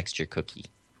cakey texture cookie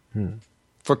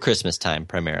for Christmas time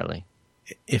primarily.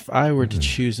 if I were to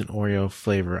choose an Oreo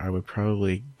flavor, I would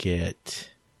probably get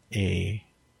a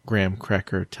graham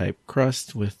cracker type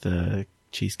crust with the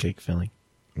cheesecake filling.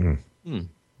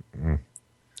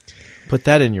 Put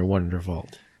that in your Wonder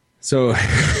Vault. So,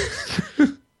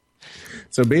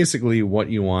 so basically, what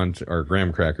you want are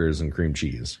graham crackers and cream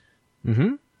cheese,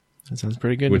 That sounds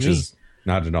pretty good which to me. is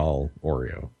not at all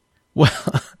Oreo. Well,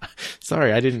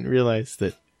 sorry, I didn't realize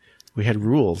that we had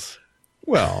rules.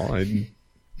 Well,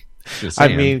 just I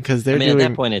saying. mean, because I mean, at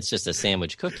that point, it's just a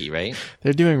sandwich cookie, right?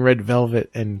 they're doing red velvet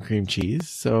and cream cheese,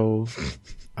 so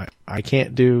I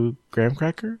can't do graham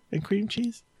cracker and cream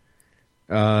cheese.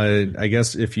 I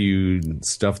guess if you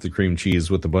stuff the cream cheese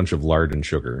with a bunch of lard and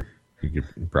sugar, you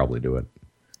could probably do it.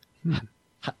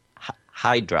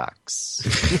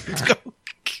 Hydrox.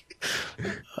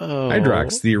 Oh,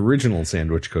 Hydrox, the original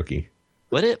sandwich cookie.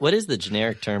 What is the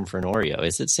generic term for an Oreo?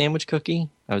 Is it sandwich cookie?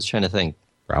 I was trying to think.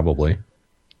 Probably.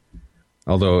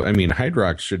 Although, I mean,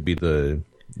 Hydrox should be the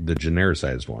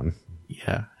genericized one.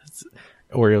 yeah.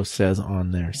 Oreo says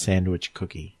on their sandwich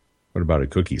cookie. What about a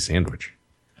cookie sandwich?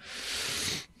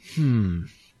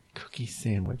 Cookie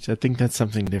sandwich. I think that's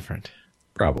something different.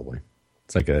 Probably.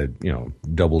 It's like a,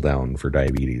 double down for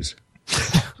diabetes.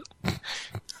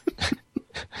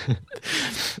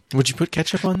 Would you put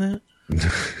ketchup on that?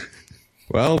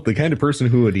 Well, the kind of person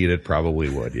who would eat it probably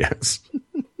would, yes.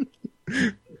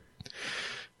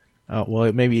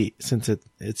 Well, maybe since it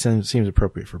seems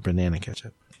appropriate for banana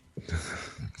ketchup.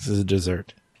 This is a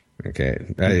dessert. Okay.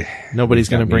 Nobody's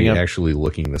going to bring up. Actually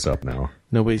looking this up now.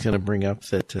 Nobody's going to bring up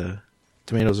that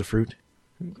tomatoes are fruit.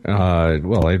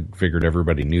 Well, I figured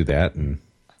everybody knew that, and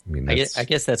I mean, I that's,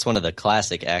 guess that's one of the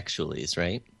classic actuallys,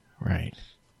 right? Right.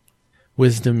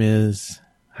 Wisdom is,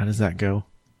 how does that go?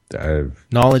 I've,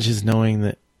 Knowledge is knowing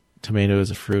that tomato is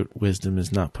a fruit. Wisdom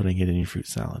is not putting it in your fruit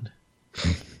salad.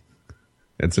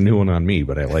 it's a new one on me,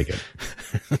 but I like it.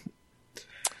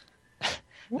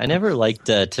 I never liked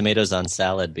tomatoes on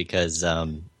salad because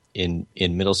in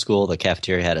middle school the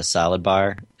cafeteria had a salad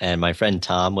bar, and my friend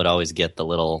Tom would always get the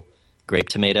little grape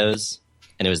tomatoes,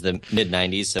 and it was the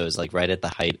mid-90s, so it was like right at the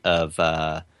height of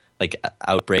like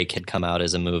Outbreak had come out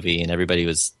as a movie, and everybody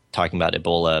was talking about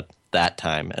Ebola that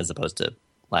time as opposed to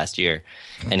last year,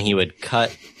 and he would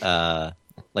cut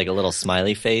like a little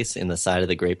smiley face in the side of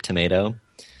the grape tomato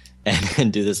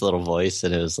and do this little voice,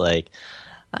 and it was like,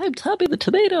 I'm Tommy the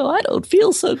tomato, I don't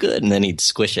feel so good. And then he'd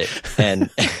squish it, and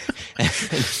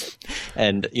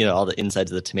and all the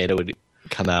insides of the tomato would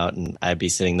come out, and I'd be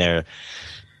sitting there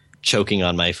choking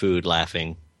on my food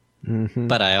laughing.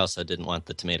 But I also didn't want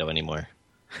the tomato anymore.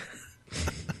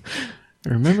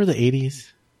 Remember the 80s?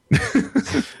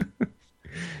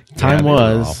 Yeah, they were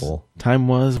awful. Time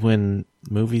was when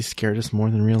movies scared us more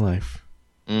than real life.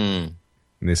 And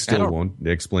they still won't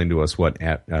explain to us what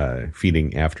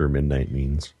feeding after midnight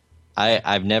means.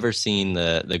 I've never seen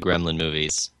the Gremlin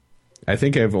movies. I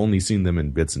think I've only seen them in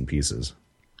bits and pieces.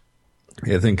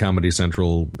 I think Comedy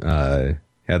Central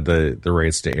had the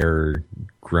rights to air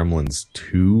Gremlins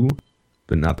 2,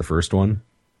 but not the first one.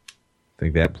 I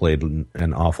think that played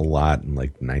an awful lot in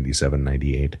like 97,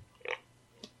 98.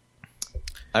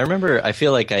 I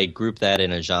feel like I grouped that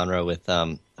in a genre with,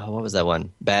 what was that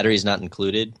one? Batteries Not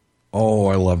Included. Oh,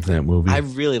 I loved that movie. I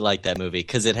really liked that movie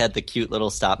because it had the cute little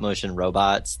stop motion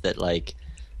robots that like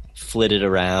flitted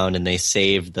around, and they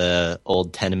saved the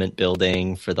old tenement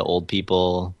building for the old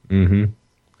people.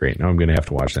 Great. Now I'm going to have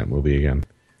to watch that movie again.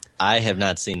 I have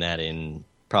not seen that in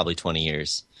probably 20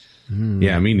 years.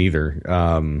 Yeah, me neither.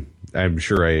 I'm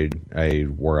sure I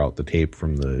wore out the tape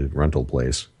from the rental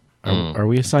place. Are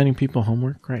we assigning people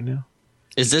homework right now?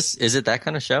 Is it that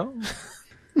kind of show?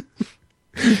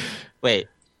 Wait.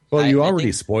 Well, you I already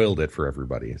think- spoiled it for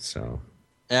everybody, so.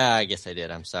 I guess I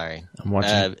did. I'm sorry. I'm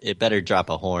watching. It better drop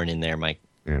a horn in there, Mike.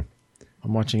 Yeah.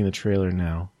 I'm watching the trailer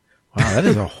now. Wow, that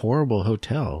is a horrible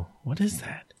hotel. What is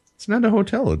that? It's not a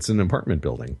hotel. It's an apartment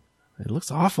building. It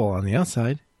looks awful on the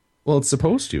outside. Well, it's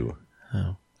supposed to.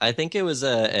 Oh. I think it was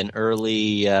an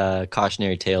early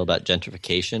cautionary tale about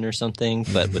gentrification or something,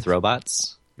 but with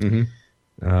robots. Mm-hmm.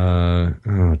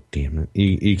 Oh, damn it.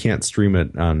 You can't stream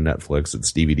it on Netflix.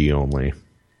 It's DVD only.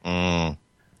 Mm.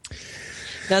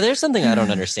 Now, there's something I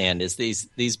don't understand is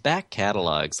these back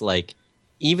catalogs, like,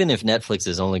 even if Netflix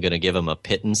is only going to give them a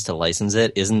pittance to license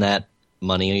it, isn't that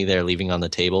money they're leaving on the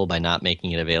table by not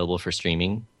making it available for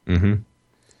streaming? Mm-hmm.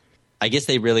 I guess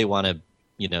they really want to,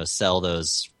 sell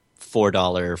those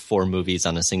 $4 4 movies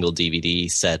on a single DVD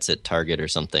sets at Target or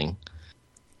something.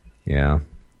 Yeah.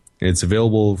 It's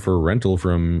available for rental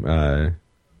from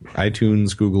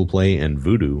iTunes, Google Play, and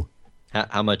Vudu.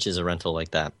 How much is a rental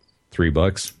like that?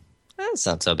 $3. That's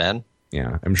not so bad.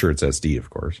 Yeah, I'm sure it's SD,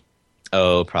 of course.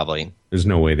 Oh, probably. There's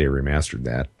no way they remastered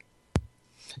that.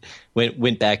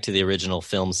 Went back to the original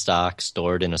film stock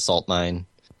stored in a salt mine.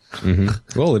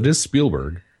 Mm-hmm. Well, it is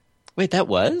Spielberg. Wait, that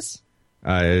was?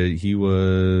 He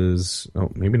was...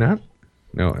 Oh, maybe not?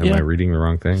 No, am Yeah. I reading the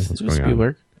wrong thing? What's going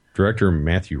Spielberg. on? Director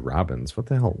Matthew Robbins. What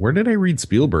the hell? Where did I read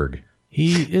Spielberg?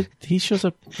 He shows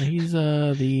up. He's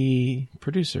the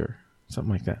producer,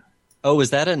 something like that. Oh,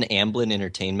 was that an Amblin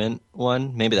Entertainment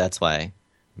one? Maybe that's why.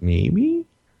 Maybe?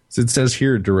 So it says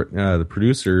here, the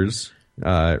producers,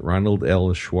 Ronald L.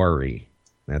 Schwari.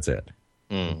 That's it.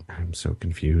 Mm. I'm so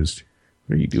confused.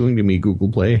 What are you doing to me, Google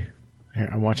Play? Here,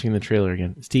 I'm watching the trailer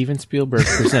again. Steven Spielberg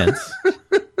presents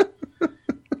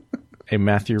a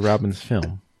Matthew Robbins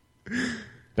film.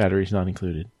 Batteries not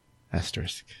included.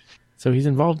 Asterisk. So he's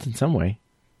involved in some way.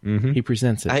 Mm-hmm. He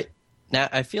presents it. Now,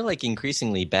 I feel like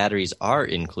increasingly batteries are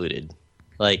included.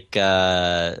 Like,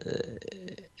 I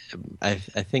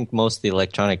think most of the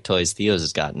electronic toys Theo's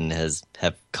has gotten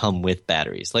have come with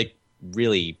batteries. Like,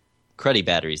 really cruddy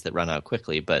batteries that run out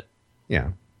quickly, but...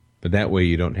 Yeah. But that way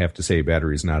you don't have to say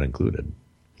batteries not included.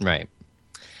 Right.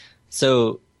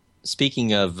 So,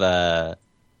 speaking of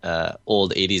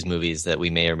old 80s movies that we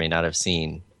may or may not have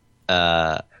seen,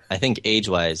 I think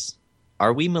age-wise,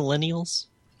 are we millennials?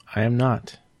 I am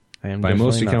not. I am By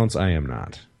most definitely not. accounts, I am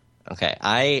not. Okay,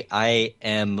 I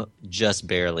am just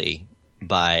barely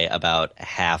by about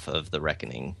half of the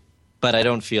reckoning, but I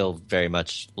don't feel very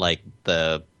much like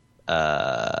the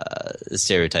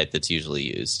stereotype that's usually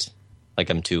used. Like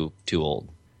I'm too old.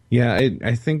 Yeah,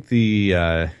 I think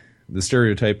the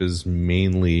stereotype is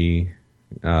mainly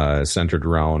centered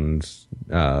around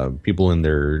people in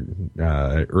their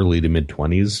early to mid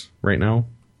 20s right now.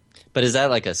 But is that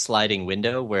like a sliding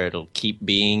window where it'll keep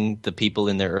being the people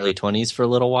in their early 20s for a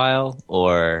little while,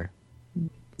 or?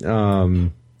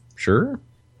 Sure.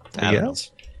 I don't know.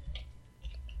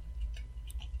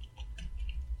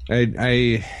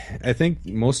 I think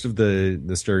most of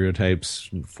the stereotypes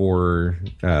for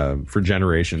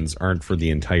generations aren't for the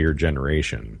entire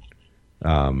generation.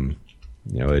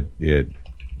 It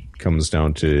comes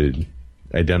down to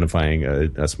identifying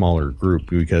a smaller group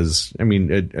because, I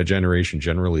mean, a generation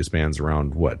generally spans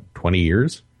around, 20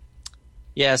 years?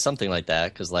 Yeah, something like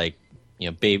that. Because,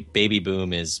 baby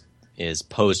boom is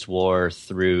post-war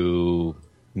through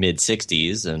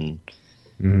mid-60s, and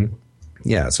Mm-hmm.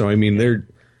 Yeah, so I mean,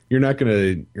 you're not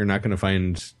gonna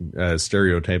find a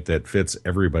stereotype that fits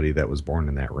everybody that was born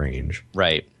in that range.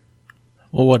 right.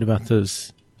 Well, what about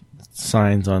those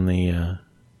signs on the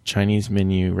Chinese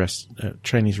menu,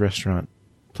 Chinese restaurant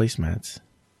placemats?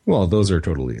 Well, those are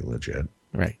totally legit.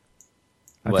 Right.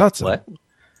 I thought so. What?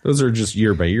 Those are just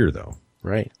year by year, though.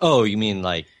 Right. Oh, you mean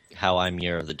like how I'm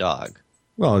Year of the Dog?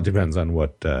 Well, it depends on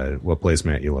what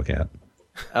placemat you look at.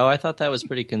 Oh, I thought that was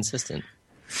pretty consistent.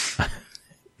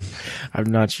 I'm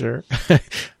not sure. I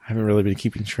haven't really been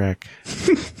keeping track.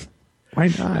 Why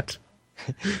not?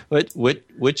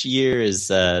 Which year is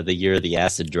the year of the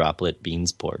acid droplet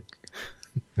beans pork?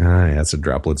 Acid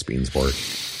droplets beans pork.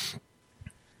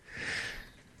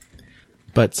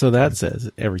 But so that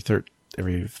says every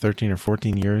 13 or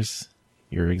 14 years,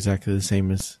 you're exactly the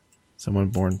same as someone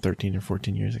born 13 or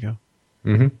 14 years ago.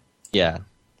 Mm-hmm. Yeah.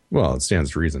 Well, it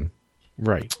stands to reason.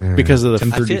 Right. Because of the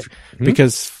 1030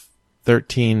 because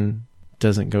 13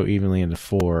 doesn't go evenly into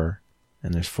 4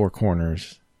 and there's 4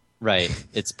 corners. Right.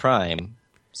 It's Prime,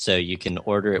 so you can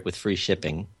order it with free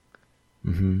shipping.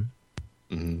 Mhm.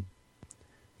 Mhm.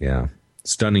 Yeah.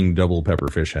 Stunning double pepper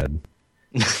fish head.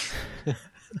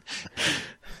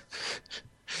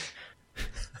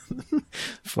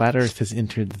 Flat Earth has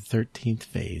entered the 13th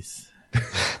phase.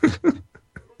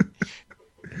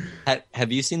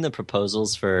 Have you seen the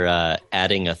proposals for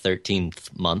adding a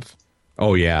 13th month?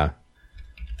 Oh, yeah.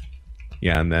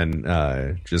 Yeah, and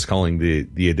then just calling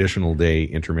the additional day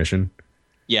intermission.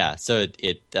 Yeah, so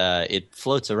it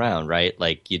floats around, right?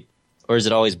 Like or is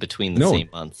it always between the same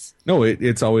months? No,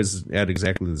 it's always at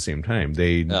exactly the same time.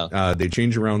 They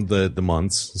change around the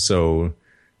months. So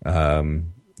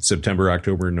September,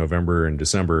 October, November, and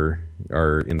December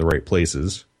are in the right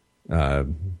places.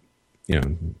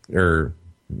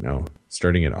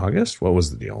 Starting in August. What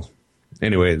was the deal?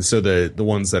 Anyway, so the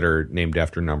ones that are named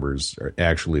after numbers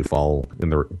actually fall in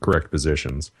the correct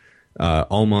positions.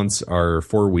 All months are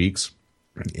 4 weeks,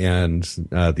 and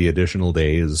the additional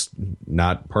day is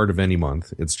not part of any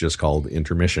month. It's just called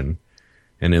intermission.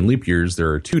 And in leap years,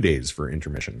 there are 2 days for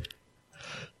intermission.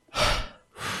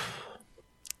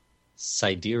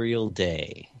 Sidereal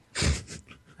day.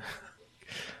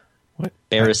 What?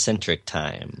 Barocentric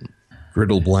time.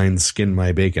 Griddle blind skin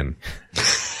my bacon.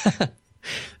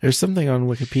 There's something on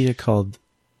Wikipedia called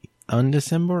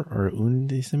Undecember or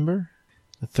Undecember.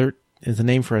 The is a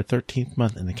name for a 13th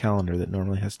month in the calendar that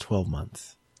normally has 12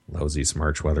 months. Lousy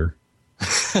Smarch weather.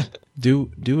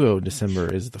 Duo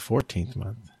December is the 14th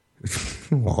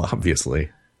month. Well, obviously.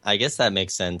 I guess that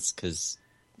makes sense because...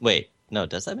 Wait, no,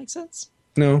 does that make sense?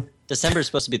 No. December is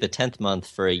supposed to be the 10th month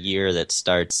for a year that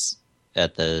starts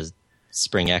at the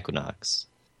spring equinox.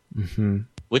 Mm-hmm.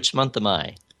 Which month am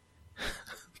I?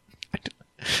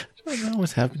 I don't know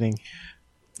what's happening.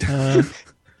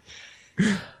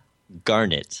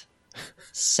 Garnet,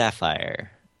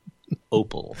 sapphire,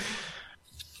 opal.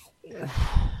 Okay.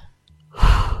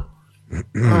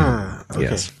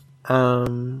 Yes.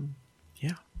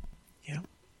 Yeah.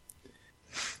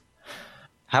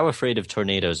 How afraid of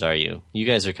tornadoes are you? You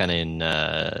guys are kind of in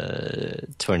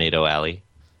Tornado Alley.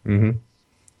 Mm-hmm.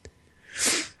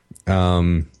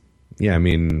 Yeah, I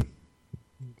mean,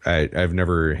 I've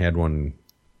never had one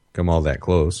come all that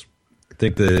close. I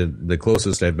think the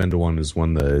closest I've been to one is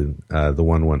when the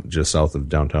one went just south of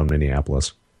downtown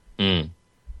Minneapolis. Mm.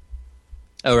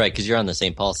 Oh, right, because you're on the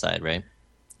St. Paul side, right?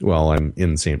 Well, I'm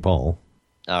in St. Paul.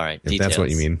 All right, if details. that's what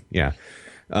you mean. Yeah.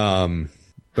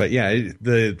 But yeah,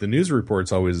 the news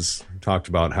reports always talked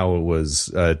about how it was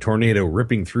a tornado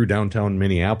ripping through downtown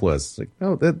Minneapolis. It's like,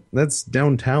 oh, that's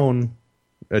downtown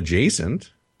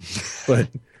adjacent, but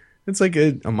it's like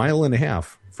a mile and a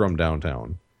half from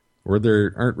downtown, where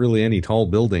there aren't really any tall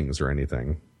buildings or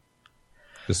anything.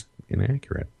 Just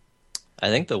inaccurate. I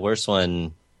think the worst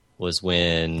one was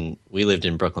when we lived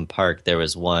in Brooklyn Park. There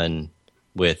was one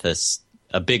with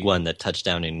a big one that touched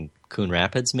down in Coon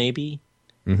Rapids, maybe.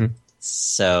 Mm-hmm.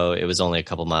 So it was only a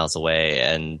couple miles away,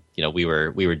 and we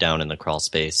were down in the crawl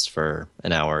space for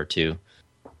an hour or two.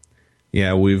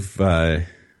 Yeah, we've. I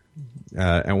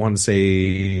want to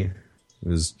say it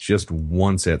was just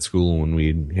once at school when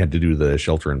we had to do the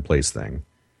shelter-in-place thing.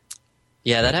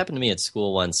 Yeah, that happened to me at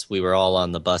school once. We were all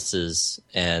on the buses,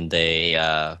 and they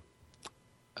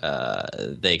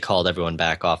called everyone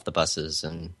back off the buses,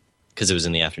 and because it was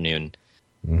in the afternoon,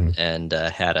 and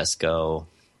had us go.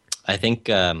 I think,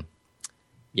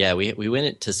 we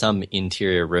went to some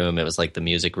interior room. It was like the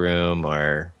music room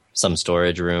or some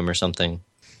storage room or something.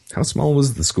 How small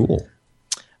was the school?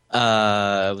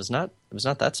 It was not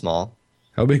that small.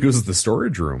 How big was the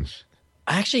storage room?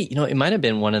 Actually, it might have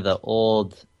been one of the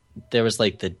old. There was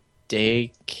like the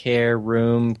daycare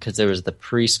room because there was the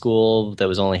preschool that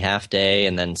was only half day,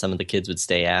 and then some of the kids would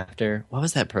stay after. What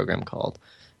was that program called?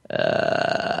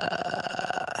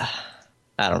 I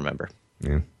don't remember.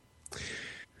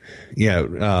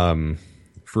 Yeah.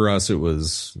 For us, it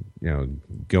was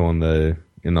go in the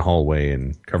hallway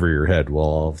and cover your head while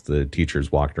all of the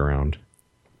teachers walked around.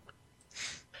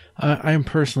 I am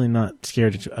personally not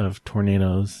scared of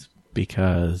tornadoes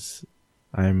because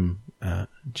I'm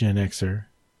Gen Xer,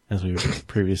 as we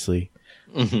previously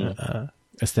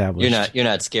established. You're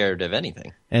not scared of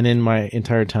anything. And in my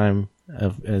entire time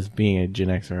as being a Gen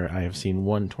Xer, I have seen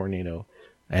one tornado,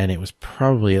 and it was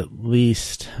probably at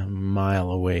least a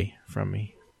mile away from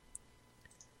me.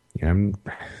 Yeah, I'm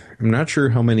not sure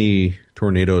how many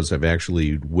tornadoes I've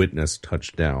actually witnessed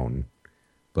touch down,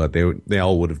 but they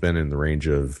all would have been in the range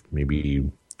of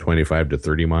maybe 25 to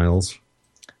 30 miles.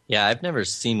 Yeah, I've never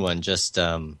seen one, just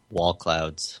wall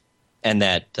clouds and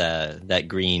that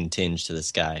green tinge to the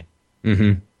sky.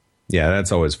 Mm-hmm. Yeah,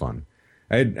 that's always fun.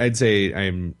 I'd say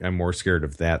I'm more scared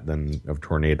of that than of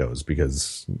tornadoes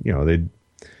because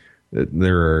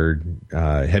there are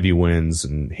heavy winds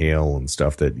and hail and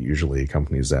stuff that usually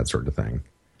accompanies that sort of thing.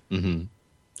 Mm-hmm.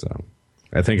 So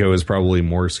I think I was probably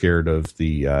more scared of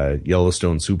the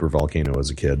Yellowstone supervolcano as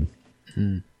a kid.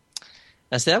 Mm.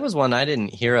 Now, see, that was one I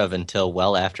didn't hear of until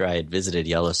well after I had visited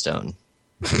Yellowstone.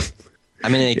 I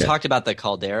mean, they talked about the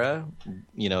caldera,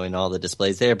 in all the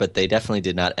displays there, but they definitely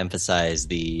did not emphasize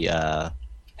the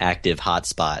active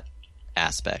hotspot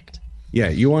aspect. Yeah,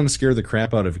 you want to scare the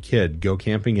crap out of a kid, go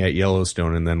camping at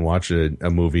Yellowstone and then watch a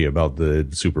movie about the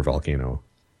supervolcano,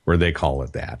 where they call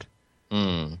it that.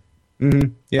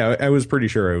 Yeah, I was pretty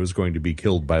sure I was going to be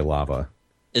killed by lava.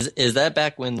 Is that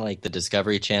back when the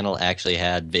Discovery Channel actually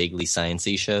had vaguely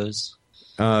sciencey shows?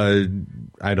 I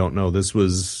don't know. This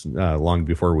was long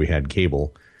before we had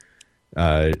cable.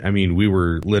 I mean, we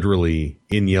were literally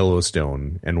in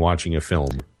Yellowstone and watching a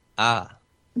film. Ah.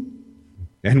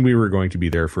 And we were going to be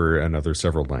there for another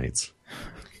several nights.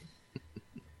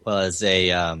 Well,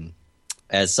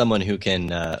 as someone who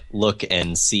can look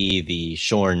and see the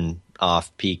shorn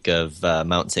off peak of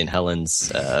Mount St.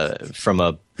 Helens from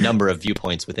a number of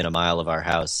viewpoints within a mile of our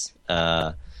house,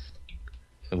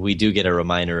 we do get a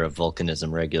reminder of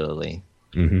volcanism regularly.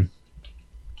 Mm-hmm.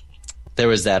 There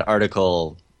was that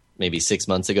article maybe 6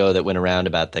 months ago that went around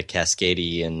about the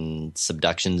Cascadian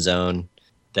subduction zone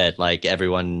that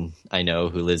everyone I know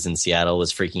who lives in Seattle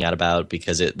was freaking out about,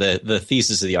 because the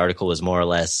thesis of the article was more or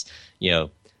less,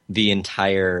 the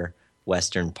entire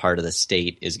western part of the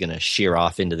state is going to shear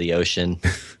off into the ocean.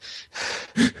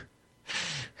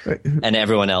 And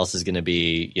everyone else is going to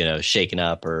be, shaken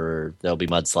up, or there'll be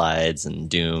mudslides and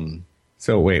doom.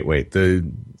 So wait,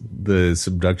 the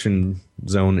subduction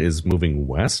zone is moving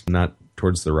west, not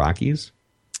towards the Rockies?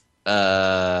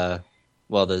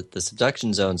 Well, the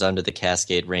subduction zone's under the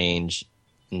Cascade Range,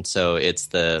 and so it's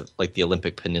the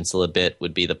Olympic Peninsula bit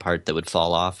would be the part that would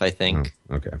fall off, I think.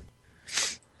 Oh, okay.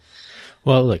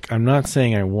 Well, look, I'm not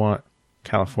saying I want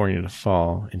California to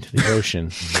fall into the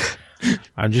ocean.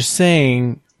 I'm just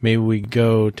saying maybe we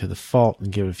go to the fault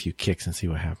and give it a few kicks and see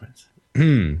what happens.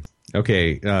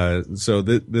 Okay, so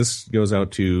this goes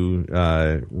out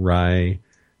to Rye,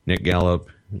 Nick Gallup,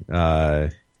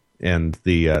 and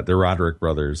the Roderick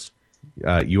brothers.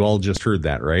 You all just heard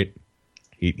that, right?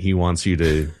 He wants you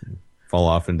to fall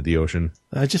off into the ocean.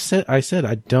 I just said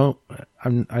I'm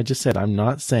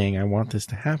not saying I want this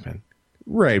to happen.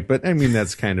 Right, but I mean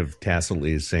that's kind of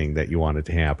tacitly saying that you want it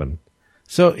to happen.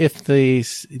 So if the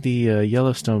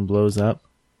Yellowstone blows up,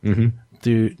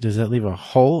 does that leave a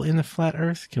hole in the flat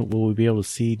Earth? Will we be able to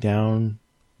see down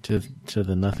to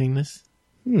the nothingness?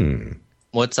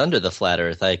 What's under the flat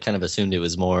Earth? I kind of assumed it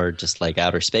was more just like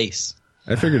outer space.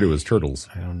 I figured it was turtles.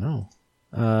 I don't know.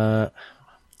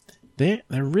 They're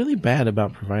really bad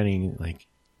about providing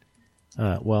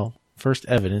first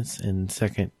evidence and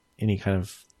second any kind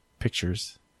of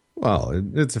pictures. Well,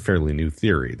 it's a fairly new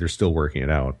theory. They're still working it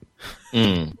out.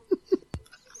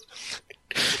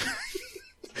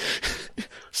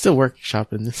 Still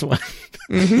workshopping this one.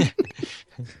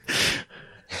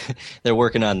 They're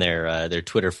working on their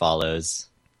Twitter follows.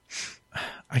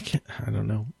 I don't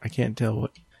know. I can't tell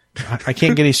what. I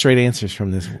can't get any straight answers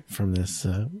from this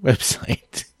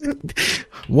website.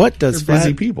 What does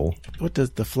busy people? What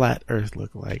does the flat Earth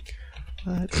look like?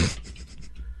 What?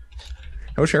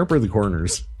 How sharp are the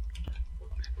corners?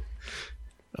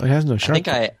 Oh, it has no sharp.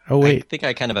 I think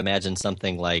I kind of imagine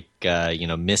something like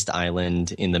Mist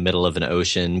Island in the middle of an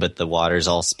ocean, but the water's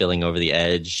all spilling over the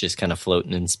edge, just kind of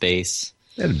floating in space.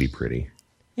 That'd be pretty.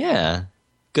 Yeah,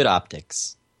 good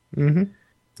optics. Mm-hmm.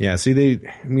 Yeah, see,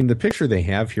 the picture they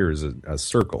have here is a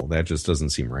circle. That just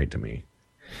doesn't seem right to me.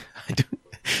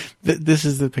 This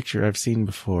is the picture I've seen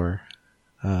before.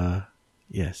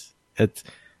 Yes.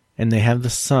 And they have the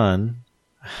sun.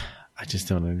 I just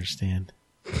don't understand.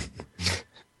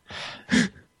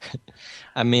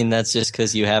 I mean, that's just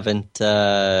because you haven't,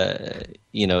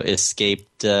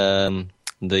 escaped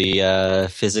the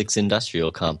physics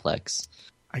industrial complex.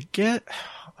 I guess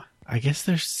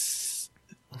there's.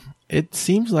 It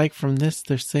seems like from this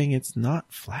they're saying it's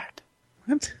not flat.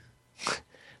 What?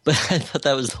 But I thought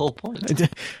that was the whole point.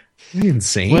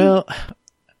 Insane. Well,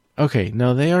 okay,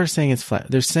 no, they are saying it's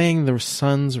flat. They're saying the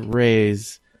sun's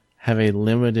rays have a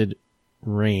limited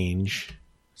range.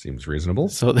 Seems reasonable.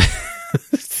 So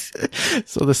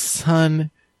the sun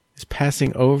is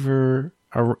passing over,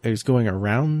 is going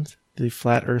around the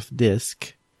flat Earth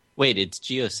disk. Wait, it's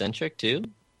geocentric too?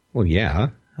 Well,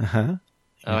 yeah. Uh-huh.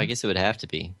 Oh, I guess it would have to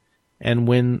be. And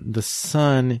when the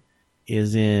sun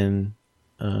is in,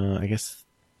 I guess,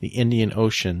 the Indian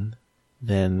Ocean,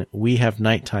 then we have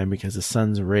nighttime because the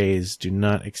sun's rays do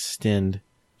not extend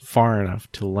far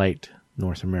enough to light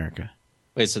North America.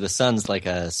 Wait, so the sun's like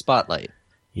a spotlight?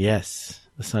 Yes,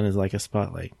 the sun is like a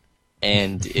spotlight.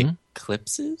 And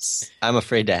eclipses? I'm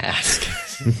afraid to ask.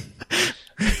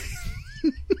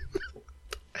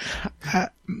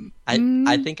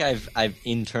 I think I've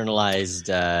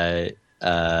internalized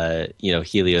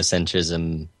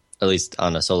heliocentrism, at least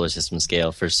on a solar system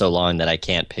scale, for so long that I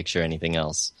can't picture anything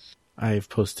else. I've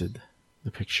posted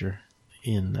the picture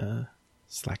in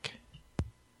Slack.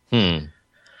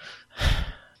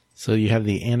 So you have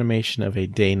the animation of a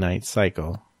day-night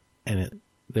cycle, and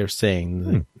they're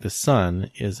saying the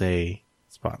sun is a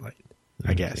spotlight,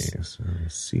 I guess. So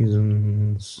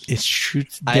seasons. It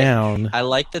shoots down. I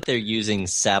like that they're using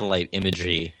satellite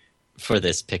imagery for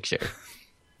this picture.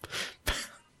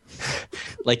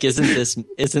 Like, isn't this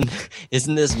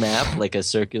map like a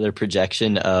circular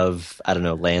projection of, I don't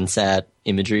know, Landsat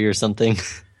imagery or something?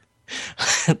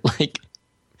 Like,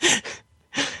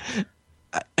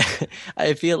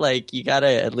 I feel like you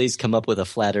gotta at least come up with a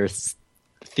flat Earth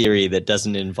theory that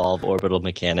doesn't involve orbital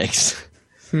mechanics.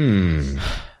 I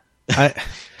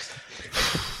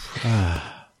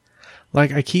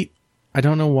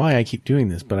don't know why I keep doing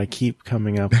this, but I keep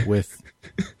coming up with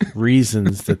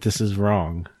reasons that this is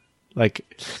wrong.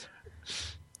 Like,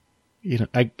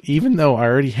 even though I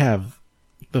already have,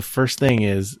 the first thing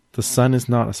is the sun is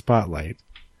not a spotlight.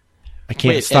 I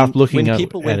can't stop looking up. When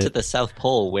people went to the South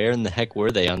Pole, where in the heck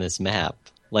were they on this map?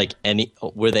 Like,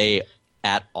 were they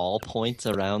at all points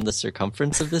around the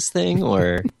circumference of this thing,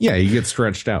 or? Yeah, you get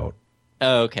stretched out.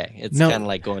 Oh, okay. It's kind of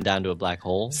like going down to a black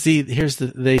hole. See,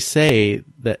 they say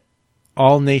that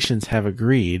all nations have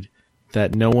agreed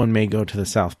that no one may go to the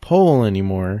South Pole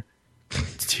anymore,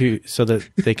 so that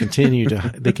they can continue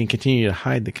to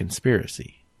hide the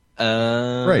conspiracy.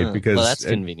 Right, because that's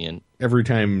convenient. Every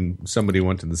time somebody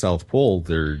went to the South Pole,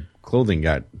 their clothing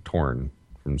got torn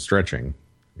from stretching,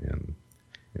 and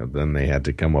then they had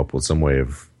to come up with some way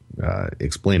of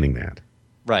explaining that.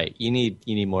 Right, you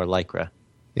need more Lycra.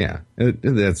 Yeah,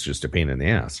 that's just a pain in the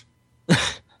ass.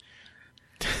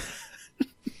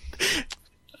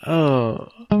 Oh.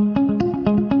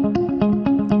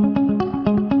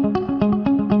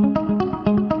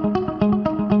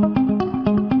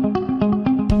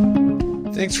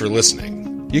 Thanks for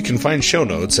listening. You can find show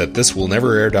notes at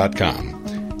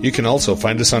thiswillneverair.com. You can also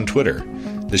find us on Twitter.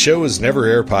 The show is Never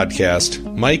Air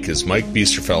Podcast. Mike is Mike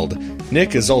Biesterfeld.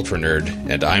 Nick is Ultra Nerd.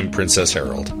 And I'm Princess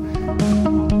Harold.